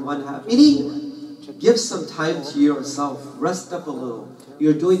 1/4, 1/2. Meaning, give some time to yourself. Rest up a little.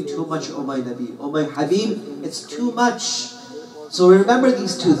 You're doing too much, oh my Nabi. Oh my Habib, it's too much. So remember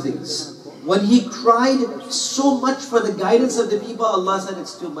these two things. When he cried so much for the guidance of the people, Allah said,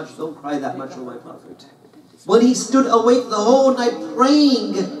 it's too much. Don't cry that much, oh my Prophet. When he stood awake the whole night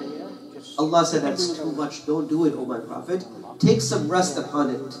praying, Allah said, that's too much. Don't do it, oh my Prophet. Take some rest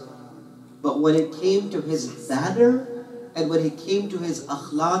upon it. But when it came to his manner, and when it came to his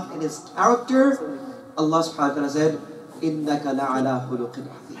akhlaq and his character, Allah subhanahu wa ta'ala said, إِنَّكَ لَعَلَى خُلُقٍ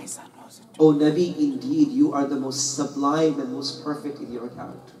عَظِيمٍ. O Nabi, indeed you are the most sublime and most perfect in your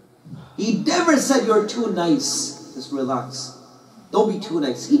character. He never said you're too nice. Just relax. Don't be too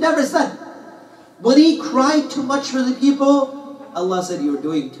nice. He never said. When he cried too much for the people, Allah said you're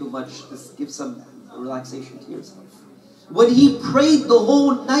doing too much. Just give some relaxation to yourself. When he prayed the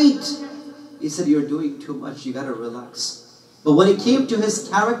whole night, He said you're doing too much. You gotta relax. But when it came to his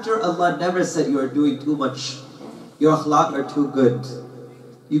character, Allah never said you are doing too much. Your akhlaq are too good.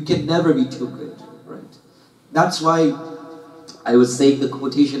 You can never be too good, right? That's why I was saying the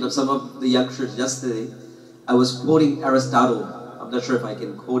quotation of some of the youngsters yesterday. I was quoting Aristotle. I'm not sure if I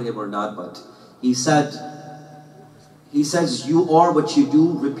can quote him or not, but he says, you are what you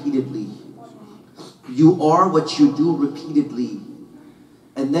do repeatedly. You are what you do repeatedly.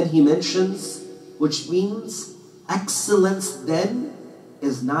 And then he mentions, which means excellence then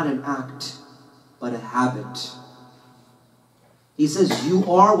is not an act, but a habit. He says, you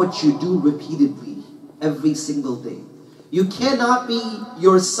are what you do repeatedly, every single day. You cannot be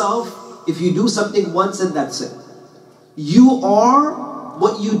yourself if you do something once and that's it. You are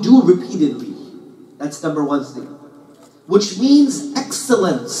what you do repeatedly. That's number one thing. Which means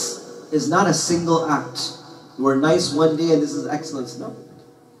excellence is not a single act. You were nice one day and this is excellence. No.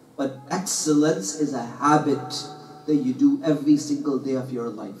 But excellence is a habit that you do every single day of your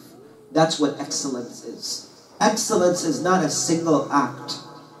life. That's what excellence is. Excellence is not a single act.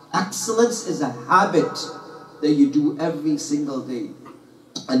 Excellence is a habit that you do every single day.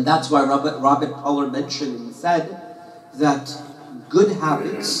 And that's why Robert Poller mentioned, and he said that good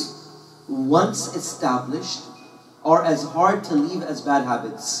habits, once established, are as hard to leave as bad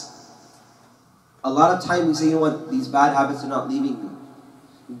habits. A lot of time we say, you know what, these bad habits are not leaving me.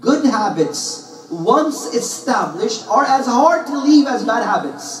 Good habits, once established, are as hard to leave as bad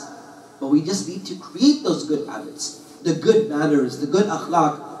habits. But we just need to create those good habits. The good manners, the good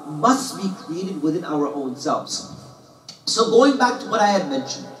akhlaq must be created within our own selves. So going back to what I had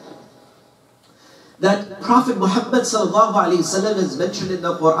mentioned, that Prophet Muhammad ﷺ is mentioned in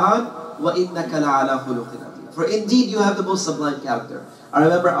the Quran, وَإِنَّكَ لَعَلَى خُلُقٍ عَظِيمٍ. For indeed you have the most sublime character. I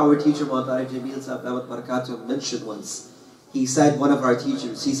remember our teacher, Muhammad mentioned once. He said, one of our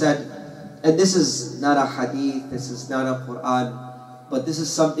teachers, he said, and this is not a hadith, this is not a Quran, but this is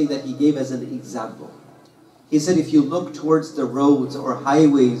something that he gave as an example. He said, if you look towards the roads or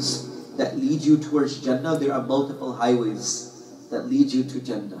highways that lead you towards Jannah, there are multiple highways that lead you to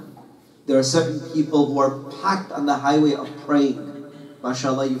Jannah. There are certain people who are packed on the highway of praying.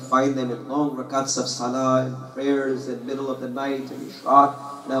 MashaAllah, you find them in long rakats of salah and prayers in the middle of the night and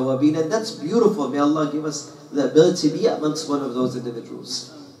ishraq, nawabin, and that's beautiful. May Allah give us the ability to be amongst one of those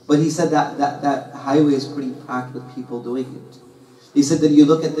individuals. But he said that highway is pretty packed with people doing it. He said that you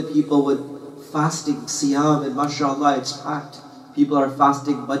look at the people with fasting, siyam, and mashallah, it's packed. People are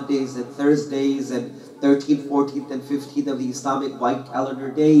fasting Mondays and Thursdays and 13th, 14th, and 15th of the Islamic white calendar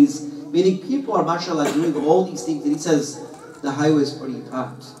days. Meaning people are, mashallah, doing all these things. And he says, the highway is pretty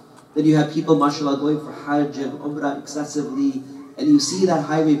packed. Then you have people, mashallah, going for Hajj and Umrah excessively. And you see that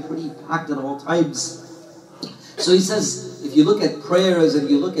highway pretty packed at all times. So he says, if you look at prayers and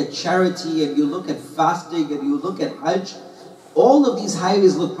you look at charity and you look at fasting and you look at Hajj, all of these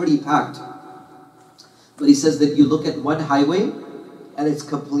highways look pretty packed. But he says that you look at one highway and it's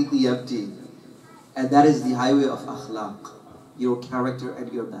completely empty. And that is the highway of akhlaq, your character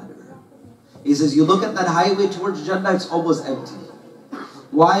and your manner. He says you look at that highway towards Jannah, it's almost empty.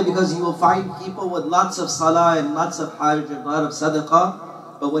 Why? Because you will find people with lots of salah and lots of hajj and a lot of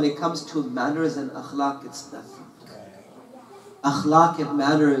sadaqah, but when it comes to manners and akhlaq, it's nothing. Akhlaq and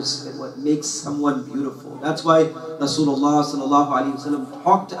manners is what makes someone beautiful. That's why Rasulullah sallallahu alaihi wasallam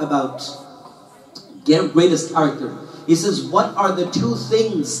talked about greatest character. He says, what are the two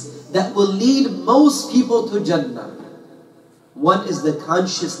things that will lead most people to Jannah? One is the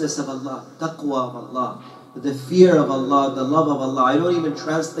consciousness of Allah, taqwa of Allah, the fear of Allah, the love of Allah. I don't even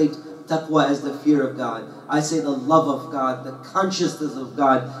translate taqwa as the fear of God. I say the love of God, the consciousness of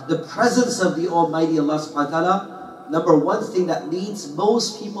God, the presence of the Almighty Allah subhanahu wa ta'ala. Number one thing that leads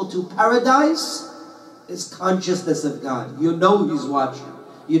most people to paradise is consciousness of God. You know He's watching.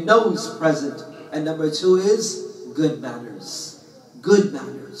 You know He's present. And number two is good manners. Good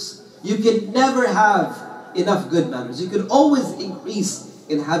manners. You can never have enough good manners. You can always increase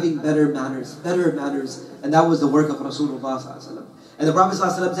in having better manners. Better manners. And that was the work of Rasulullah sallallahu alaihi wasallam. And the Prophet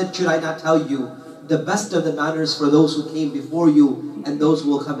ﷺ said, should I not tell you the best of the manners for those who came before you and those who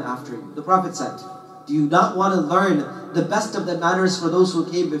will come after you? The Prophet said, do you not want to learn the best of the manners for those who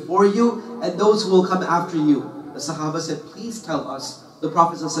came before you and those who will come after you? The Sahaba said, please tell us. The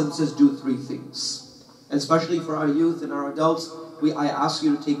Prophet ﷺ says, do three things. And especially for our youth and our adults, I ask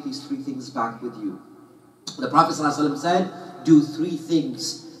you to take these three things back with you. The Prophet ﷺ said, do three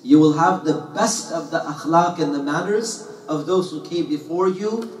things. You will have the best of the akhlaq and the manners of those who came before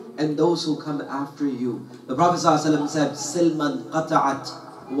you and those who come after you. The Prophet ﷺ said, Silman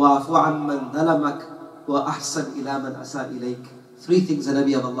qata'at wa fu'amman dhalamak wa ahsan ila man asa ilayk. Three things the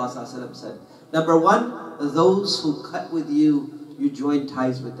Nabi of Allah ﷺ said. Number one, those who cut with you, you join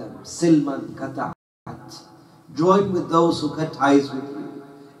ties with them. Silman qata'at. Join with those who cut ties with you.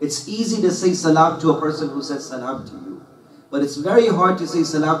 It's easy to say salam to a person who says salam to you. But it's very hard to say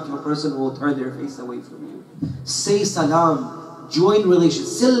salam to a person who will turn their face away from you. Say salam, join relations.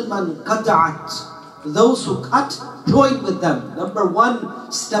 Silman qata'at. Those who cut, join with them. Number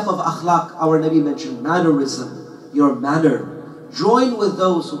one step of akhlaq, our Nabi mentioned, mannerism, your manner. Join with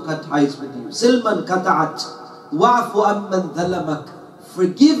those who cut ties with you. Silman qata'at. Wa'fu amman dhalamak.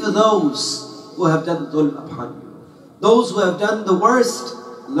 Forgive those who have done dhulm upon you. Those who have done the worst,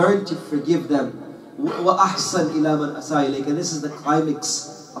 learn to forgive them. وَأَحْسَنْ إِلَى مَنْ أَسَىٰ إِلَيْكَ. And this is the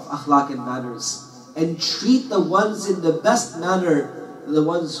climax of akhlaq and manners. And treat the ones in the best manner, the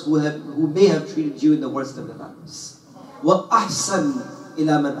ones who may have treated you in the worst of the manners. وَأَحْسَنْ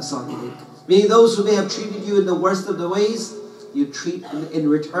إِلَى مَنْ أَسَىٰ إِلَيْكَ. Meaning those who may have treated you in the worst of the ways, you treat in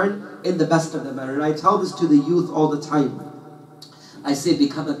return in the best of the manner. And I tell this to the youth all the time. I say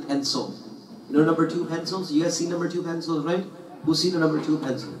become a pencil. You know number 2 pencils? You guys see number 2 pencils, right? Who's seen a number 2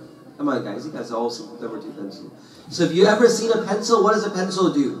 pencil? Come on guys, you guys have all seen number 2 pencil. So if you ever seen a pencil, what does a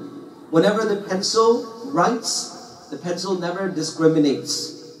pencil do? Whenever the pencil writes, the pencil never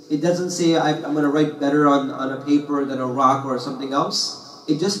discriminates. It doesn't say, I'm going to write better on a paper than a rock or something else.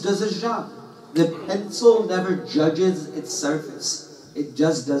 It just does its job. The pencil never judges its surface. It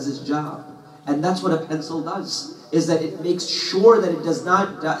just does its job. And that's what a pencil does. Is that it makes sure that it does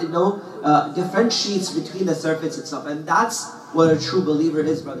not, differentiates between the surface itself. And that's what a true believer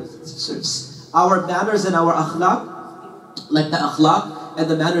is, brothers and sisters. Our manners and our akhlaq, like the akhlaq and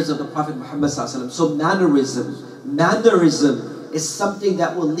the manners of the Prophet Muhammad ﷺ. So mannerism is something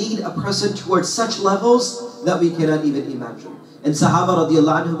that will lead a person towards such levels that we cannot even imagine. And Sahaba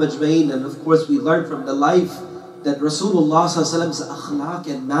radiallahu anhum ajma'in, and of course we learn from the life that Rasulullah ﷺ's akhlaq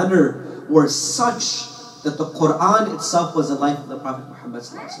and manner were such that the Quran itself was the life of the Prophet Muhammad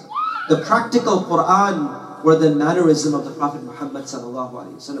ﷺ. The practical Quran were the mannerism of the Prophet Muhammad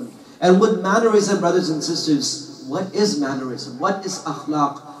ﷺ. And with mannerism, brothers and sisters, what is mannerism? What is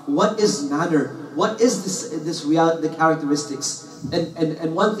akhlaq? What is manner? What is this reality, the characteristics?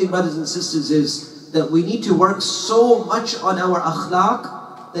 And one thing, brothers and sisters, is that we need to work so much on our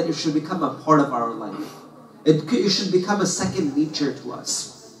akhlaq that it should become a part of our life. It should become a second nature to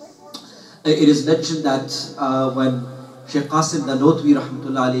us. It is mentioned that when Shaykh Qasim Nanotwi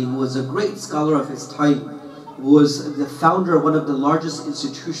rahmatullah alayhi, who was a great scholar of his time, who was the founder of one of the largest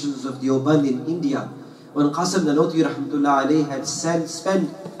institutions of Deoband in India, when Qasim Nanotwi rahmatullah alayhi had spent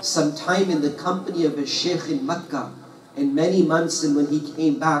some time in the company of his Shaykh in Mecca, and many months, and when he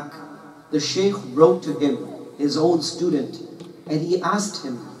came back, the Shaykh wrote to him, his own student, and he asked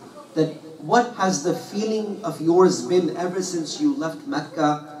him that, what has the feeling of yours been ever since you left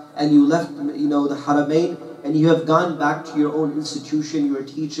Mecca and you left, the Haramain, and you have gone back to your own institution, you are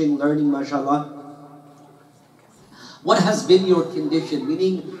teaching, learning, mashallah. What has been your condition?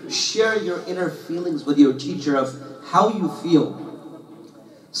 Meaning, share your inner feelings with your teacher of how you feel.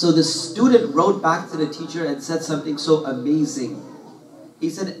 So the student wrote back to the teacher and said something so amazing. He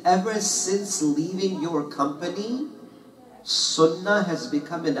said, ever since leaving your company, Sunnah has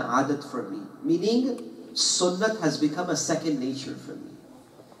become an adat for me. Meaning, Sunnah has become a second nature for me.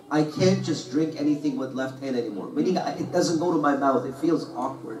 I can't just drink anything with left hand anymore. Meaning it doesn't go to my mouth. It feels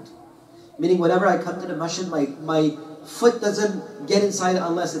awkward. Meaning whenever I come to the masjid, my foot doesn't get inside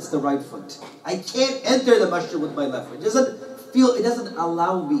unless it's the right foot. I can't enter the masjid with my left foot. It doesn't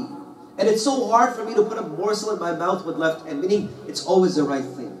allow me. And it's so hard for me to put a morsel in my mouth with left hand. Meaning it's always the right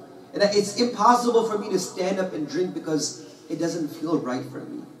thing. And it's impossible for me to stand up and drink because it doesn't feel right for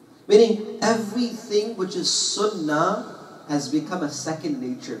me. Meaning everything which is sunnah has become a second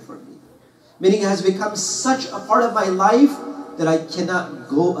nature for me. Meaning it has become such a part of my life that I cannot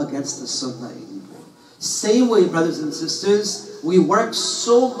go against the sunnah anymore. Same way, brothers and sisters, we work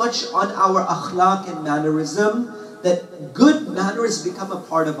so much on our akhlaq and mannerism that good manners become a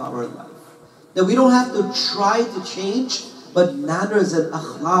part of our life. That we don't have to try to change, but manners and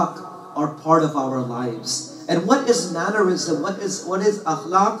akhlaq are part of our lives. And what is mannerism? What is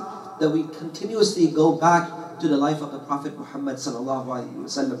akhlaq? That we continuously go back to the life of the Prophet Muhammad sallallahu alaihi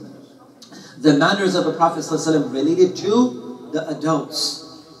wasallam. The manners of the Prophet sallallahu alaihi wasallam related to the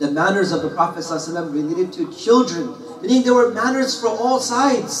adults. The manners of the Prophet sallallahu alaihi wasallam related to children. Meaning there were manners for all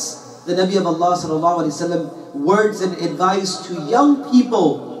sides. The Nabi of Allah sallallahu alaihi wasallam words and advice to young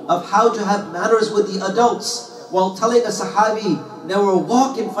people of how to have manners with the adults, while telling a Sahabi, never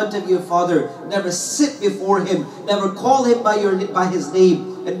walk in front of your father, never sit before him, never call him by his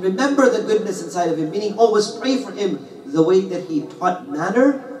name, and remember the goodness inside of him, meaning always pray for him, the way that he taught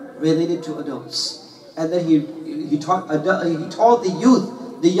manner related to adults. And then he taught the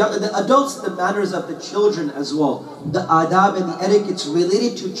youth, the adults, the manners of the children as well. The adab and the etiquettes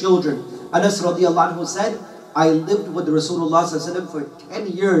related to children. Anas radiallahu anhu said, I lived with Rasulullah for 10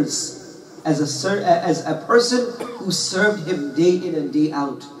 years as a person who served him day in and day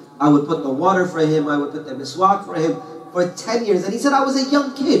out. I would put the water for him, I would put the miswak for him for 10 years. And he said I was a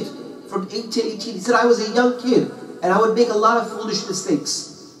young kid, from 8 to 18. He said I was a young kid and I would make a lot of foolish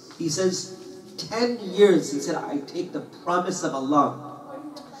mistakes. He says, 10 years, he said, I take the promise of Allah.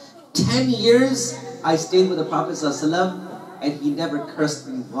 10 years I stayed with the Prophet ﷺ and he never cursed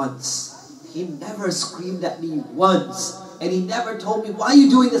me once. He never screamed at me once. And he never told me, why are you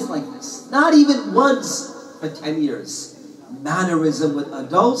doing this like this? Not even once for 10 years. Mannerism with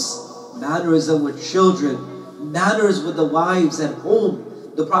adults, mannerism with children, manners with the wives at home.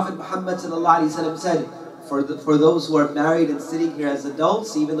 The Prophet Muhammad ﷺ said, for those who are married and sitting here as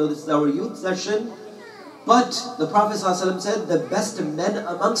adults, even though this is our youth session, but the Prophet ﷺ said, the best men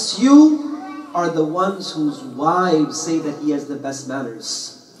amongst you are the ones whose wives say that he has the best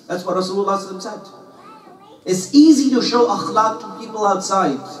manners. That's what Rasulullah ﷺ said. It's easy to show akhlaq to people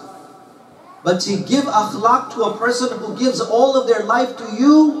outside. But to give akhlaq to a person who gives all of their life to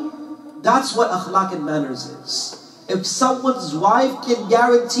you, that's what akhlaq and manners is. If someone's wife can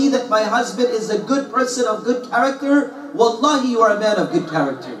guarantee that my husband is a good person of good character, wallahi you are a man of good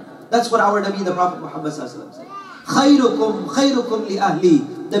character. That's what our Nabi, the Prophet Muhammad said. خَيْرُكُمْ خَيْرُكُمْ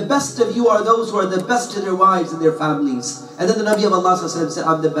لِأَهْلِي. The best of you are those who are the best to their wives and their families. And then the Nabi of Allah said,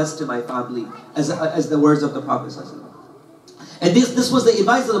 I'm the best to my family, as the words of the Prophet. And this was the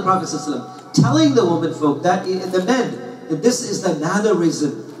advice of the Prophet telling the women folk, that the men, that this is the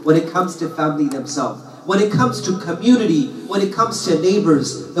mannerism when it comes to family themselves. When it comes to community, when it comes to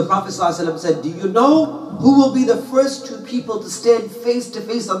neighbors. The Prophet said, do you know who will be the first two people to stand face to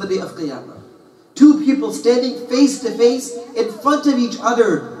face on the day of Qiyamah? Two people standing face to face in front of each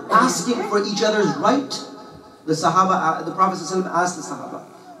other, asking for each other's right. The Prophet asked the Sahaba,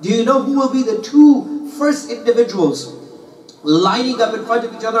 do you know who will be the two first individuals lining up in front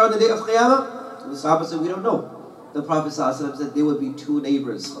of each other on the day of Qiyamah? The Sahaba said, we don't know. The Prophet said there would be two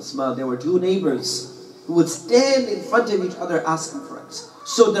neighbors. Osman, there were two neighbors who would stand in front of each other asking for rights.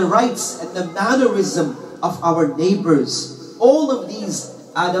 So the rights and the mannerism of our neighbors, all of these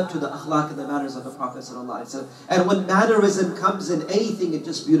add up to the akhlaq and the manners of the Prophet ﷺ. And when mannerism comes in anything, it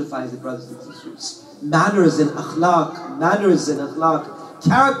just beautifies it, brothers and sisters. Manners and akhlaq,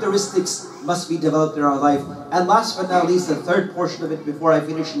 characteristics must be developed in our life. And last but not least, the third portion of it before I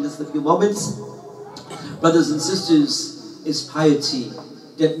finish in just a few moments, brothers and sisters, is piety.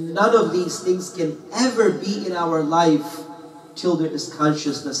 That none of these things can ever be in our life till there is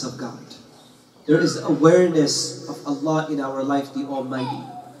consciousness of God. There is awareness of Allah in our life, the Almighty.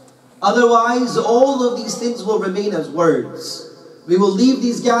 Otherwise, all of these things will remain as words. We will leave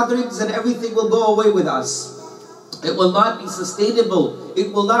these gatherings and everything will go away with us. It will not be sustainable.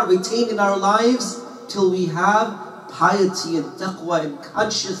 It will not retain in our lives till we have piety and taqwa and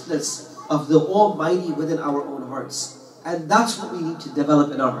consciousness of the Almighty within our own hearts. And that's what we need to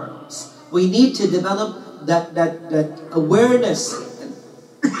develop in our hearts. We need to develop that awareness, and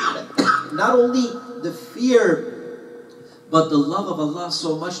not only the fear, but the love of Allah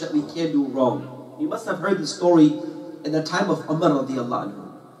so much that we can't do wrong. You must have heard the story in the time of Umar radiallahu anhu.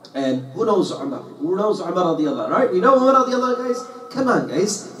 And who knows Umar? Who knows Umar radiallahu anhu, right? We know Umar radiallahu anhu, guys? Come on,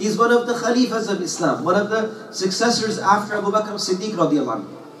 guys. He's one of the Khalifas of Islam, one of the successors after Abu Bakr Siddiq radiallahu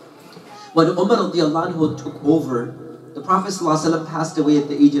anhu. When Umar radiallahu anhu took over, the Prophet ﷺ passed away at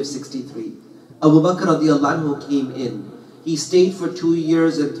the age of 63. Abu Bakr radiallahu anhu came in. He stayed for 2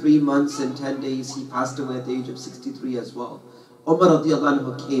 years and 3 months and 10 days. He passed away at the age of 63 as well. Umar radiallahu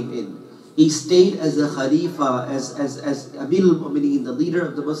anhu came in. He stayed as a Khalifa, as Amir al-Mu'mineen, the leader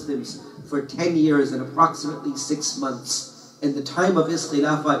of the Muslims, for 10 years and approximately 6 months. In the time of his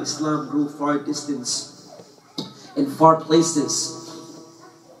Khilafah, Islam grew far distance in far places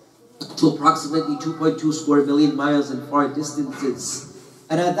to approximately 2.2 square million miles in far distances.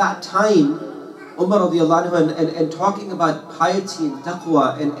 And at that time, Umar radiallahu anhu, and talking about piety and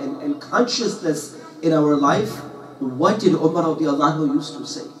taqwa and consciousness in our life, what did Umar radiallahu anhu used to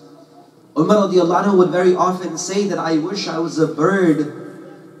say? Umar radiallahu anhu would very often say that I wish I was a bird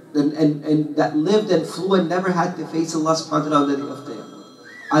and that lived and flew and never had to face Allah subhanahu wa ta'ala on the day of Qiyamah.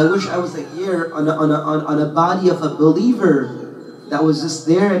 I wish I was a hair on a body of a believer that was just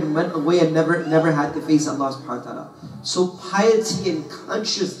there and went away and never had to face Allah subhanahu wa ta'ala. So piety and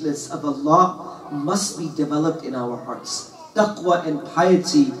consciousness of Allah must be developed in our hearts. Taqwa and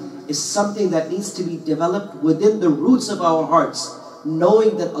piety is something that needs to be developed within the roots of our hearts,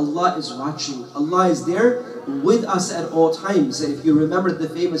 knowing that Allah is watching. Allah is there with us at all times. And if you remember the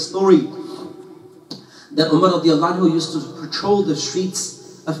famous story that Umar radiallahu anhu used to patrol the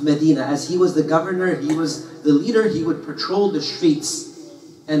streets of Medina. As he was the governor, he was the leader, he would patrol the streets.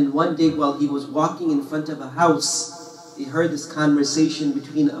 And one day while he was walking in front of a house, he heard this conversation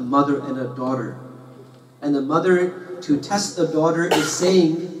between a mother and a daughter. And the mother, to test the daughter, is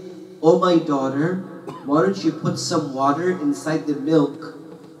saying, "Oh my daughter, why don't you put some water inside the milk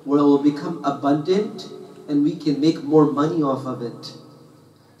where it will become abundant and we can make more money off of it."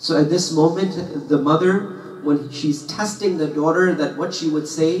 So at this moment, the mother, when she's testing the daughter that what she would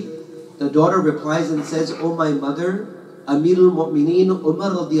say, the daughter replies and says, "Oh my mother, Amir al-Mu'mineen,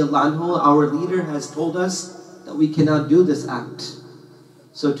 Umar radiallahu anhu, our leader has told us that we cannot do this act."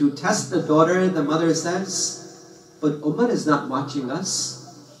 So to test the daughter, the mother says, "But Umar is not watching us.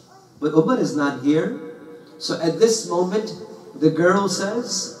 But Umar is not here." So at this moment, the girl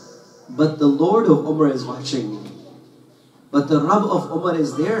says, "But the Lord of Umar is watching me. But the Rabb of Umar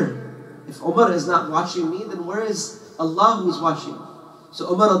is there. If Umar is not watching me, then where is Allah who is watching?"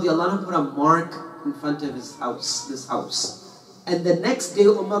 So Umar radiallahu anhu put a mark in front of his house, this house. And the next day,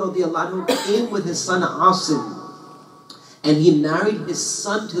 Umar radiallahu anhu came with his son Asim, and he married his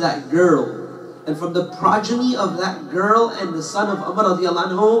son to that girl. And from the progeny of that girl and the son of Umar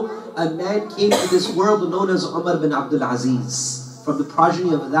radiallahu anhu, a man came to this world known as Umar bin Abdul Aziz. From the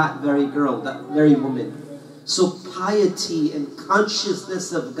progeny of that very girl, that very woman. So piety and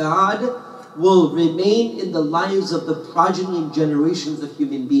consciousness of God will remain in the lives of the progeny and generations of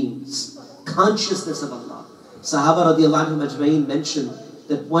human beings. Consciousness of Allah. Sahaba radiallahu anhu majma'in mentioned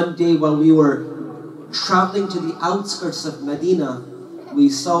that one day while we were traveling to the outskirts of Medina, we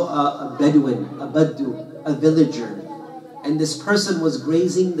saw a Bedouin, a Baddu, a villager. And this person was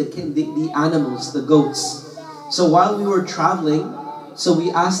grazing the animals, the goats. So while we were traveling, so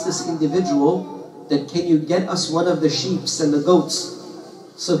we asked this individual that, "Can you get us one of the sheep and the goats?"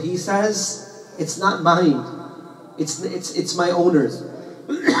 So he says, "It's not mine. It's my owner's."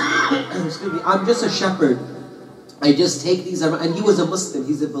 Excuse me, "I'm just a shepherd. I just take these," and he was a Muslim,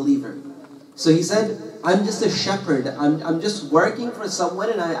 he's a believer. So he said, "I'm just a shepherd. I'm just working for someone,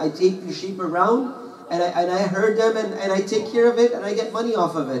 and I take these sheep around, and I herd them, and I take care of it, and I get money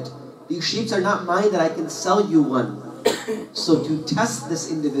off of it. These sheep are not mine that I can sell you one." So to test this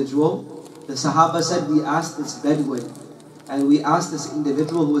individual, the Sahaba said, we asked this Bedouin, and we asked this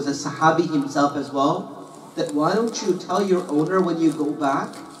individual who was a Sahabi himself as well, that why don't you tell your owner when you go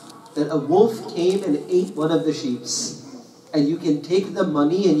back that a wolf came and ate one of the sheep, and you can take the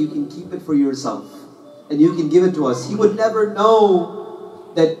money and you can keep it for yourself, and you can give it to us. He would never know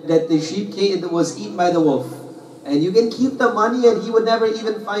that the sheep came and was eaten by the wolf. And you can keep the money and he would never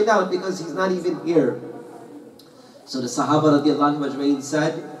even find out because he's not even here. So the Sahaba radiallahu anhu majma'in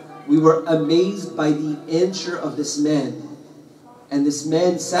said, we were amazed by the answer of this man. And this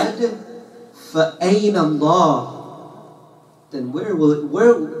man said, فَأَيْنَ اللَّهِ, then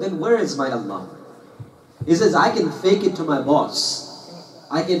where is my Allah? He says, I can fake it to my boss.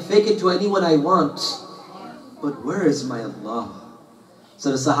 I can fake it to anyone I want. But where is my Allah? So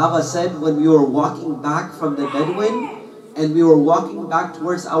the Sahaba said, when we were walking back from the Bedouin, and we were walking back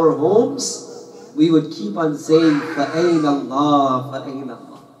towards our homes, we would keep on saying, فَأَيْنَ اللَّهِ فَأَيْنَ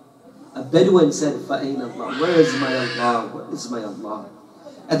اللَّهِ. A Bedouin said, فَأَيْنَ اللَّهِ. Where is my Allah? Where is my Allah?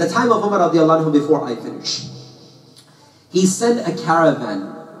 At the time of Umar radiallahu anhu, before I finish, he sent a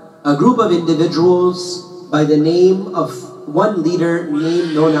caravan, a group of individuals by the name of one leader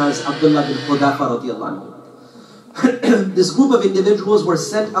known as Abdullah bin Hudafa radiallahu anhu. This group of individuals were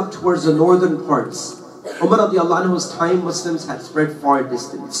sent up towards the northern parts. Umar radiallahu anhu's time, Muslims had spread far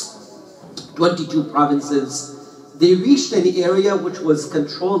distance. 22 provinces. They reached an area which was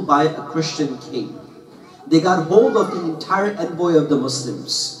controlled by a Christian king. They got hold of the entire envoy of the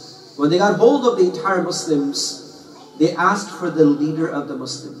Muslims. When they got hold of the entire Muslims, they asked for the leader of the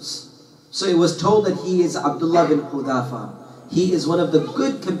Muslims. So it was told that he is Abdullah bin Hudafa. He is one of the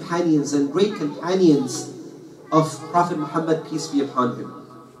good companions and great companions of Prophet Muhammad, peace be upon him.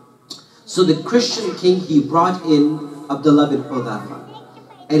 So the Christian king, he brought in Abdullah bin Hudafa.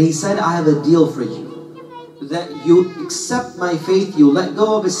 And he said, I have a deal for you. That you accept my faith, you let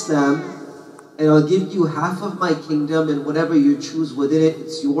go of Islam, and I'll give you half of my kingdom, and whatever you choose within it,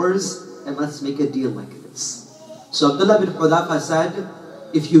 it's yours, and let's make a deal like this. So Abdullah bin Hudafa said,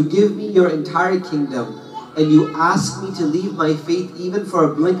 if you give me your entire kingdom, and you ask me to leave my faith even for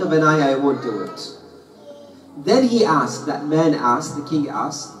a blink of an eye, I won't do it. Then he asked, that man asked, the king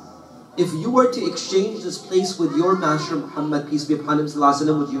asked, if you were to exchange this place with your master Muhammad, peace be upon him,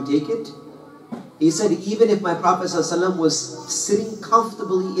 would you take it? He said, even if my Prophet ﷺ was sitting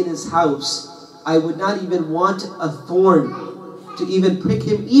comfortably in his house, I would not even want a thorn to even prick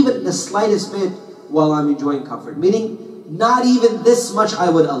him, even in the slightest bit, while I'm enjoying comfort. Meaning, not even this much I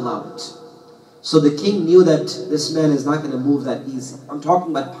would allow it. So the king knew that this man is not going to move that easy. I'm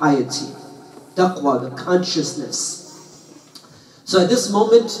talking about piety, taqwa, the consciousness. So at this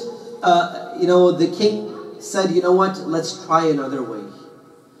moment, the king said, you know what, let's try another way.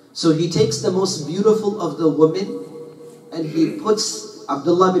 So he takes the most beautiful of the women and he puts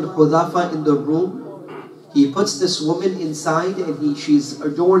Abdullah bin Hudafa in the room. He puts this woman inside and she's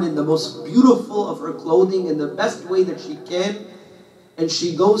adorned in the most beautiful of her clothing in the best way that she can. And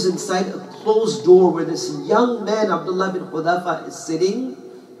she goes inside a closed door where this young man, Abdullah bin Hudafa, is sitting.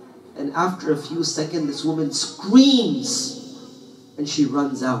 And after a few seconds, this woman screams and she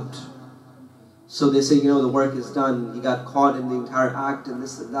runs out. So they say, the work is done. He got caught in the entire act and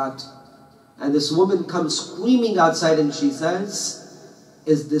this and that. And this woman comes screaming outside and she says,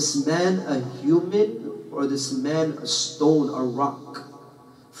 is this man a human or this man a stone, a rock?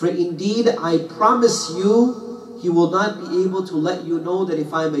 For indeed, I promise you, he will not be able to let you know that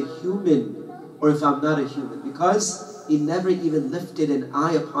if I'm a human or if I'm not a human. Because he never even lifted an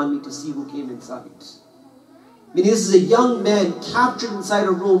eye upon me to see who came inside. Meaning this is a young man captured inside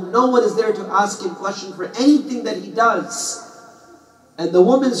a room. No one is there to ask him question for anything that he does. And the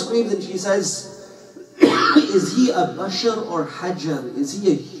woman screams and she says, is he a bashar or hajar? Is he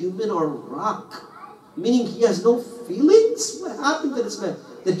a human or a rock? Meaning he has no feelings? What happened to this man?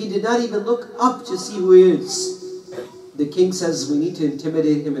 That he did not even look up to see who he is. The king says, we need to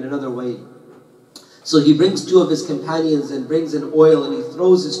intimidate him in another way. So he brings two of his companions and brings an oil and he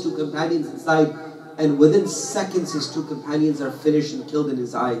throws his two companions inside. And within seconds, his two companions are finished and killed in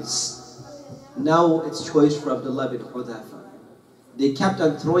his eyes. Now it's choice for Abdullah bin Hudafa. They kept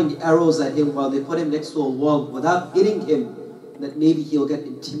on throwing arrows at him while they put him next to a wall without hitting him, that maybe he'll get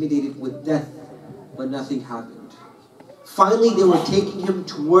intimidated with death, but nothing happened. Finally, they were taking him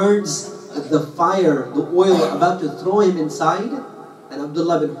towards the fire, the oil, about to throw him inside, and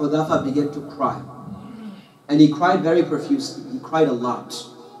Abdullah bin Hudafa began to cry. And he cried very profusely. He cried a lot.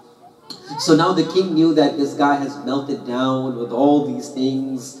 So now the king knew that this guy has melted down with all these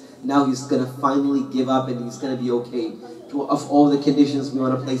things. Now he's going to finally give up and he's going to be okay of all the conditions we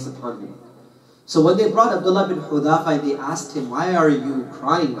want to place upon him. So when they brought Abdullah bin Hudafa, they asked him, why are you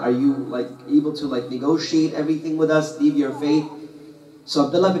crying? Are you able to negotiate everything with us, leave your faith? So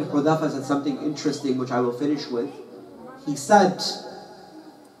Abdullah bin Hudafa said something interesting, which I will finish with. He said,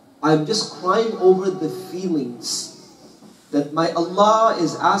 I'm just crying over the feelings that my Allah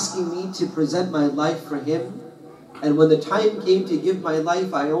is asking me to present my life for Him. And when the time came to give my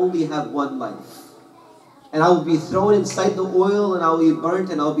life, I only have one life. And I will be thrown inside the oil and I will be burnt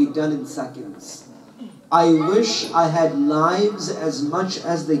and I'll be done in seconds. I wish I had lives as much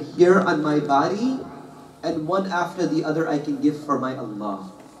as the hair on my body, and one after the other I can give for my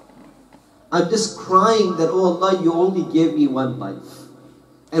Allah. I'm just crying that, oh Allah, you only gave me one life.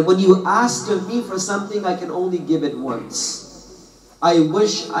 And when you ask of me for something, I can only give it once. I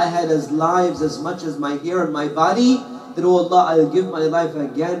wish I had lives as much as my hair on my body, that, oh Allah, I'll give my life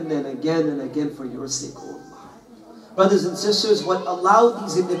again and again and again for your sake, oh Allah. Brothers and sisters, what allowed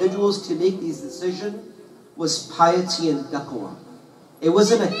these individuals to make these decisions was piety and taqwa. It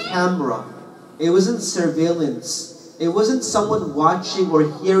wasn't a camera. It wasn't surveillance. It wasn't someone watching or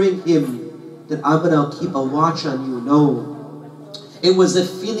hearing him that I'm going to keep a watch on you. No. It was a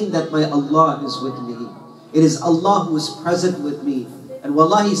feeling that my Allah is with me. It is Allah who is present with me. And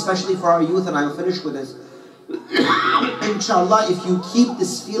wallahi, especially for our youth, and I will finish with this. Inshallah, if you keep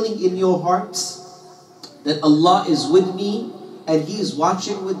this feeling in your hearts, that Allah is with me and He is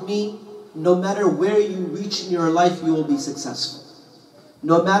watching with me, no matter where you reach in your life, you will be successful.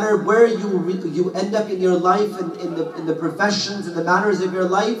 No matter where you end up in your life, in the professions, in the matters of your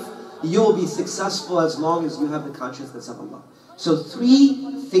life, you will be successful as long as you have the consciousness of Allah. So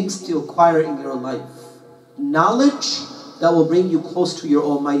 3 things to acquire in your life. Knowledge that will bring you close to your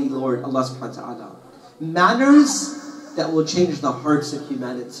Almighty Lord, Allah subhanahu wa ta'ala. Manners that will change the hearts of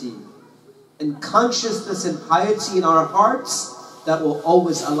humanity. And consciousness and piety in our hearts that will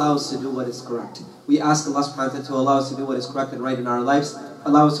always allow us to do what is correct. We ask Allah subhanahu wa ta'ala to allow us to do what is correct and right in our lives.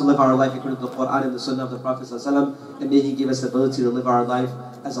 Allow us to live our life according to the Quran and the Sunnah of the Prophet ﷺ, and may He give us the ability to live our life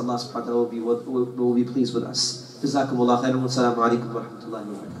as Allah subhanahu wa ta'ala will be pleased with us. Jazakumullah khairan wa assalamu alaikum wa rahmatullahi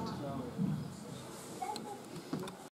wa barakatuh.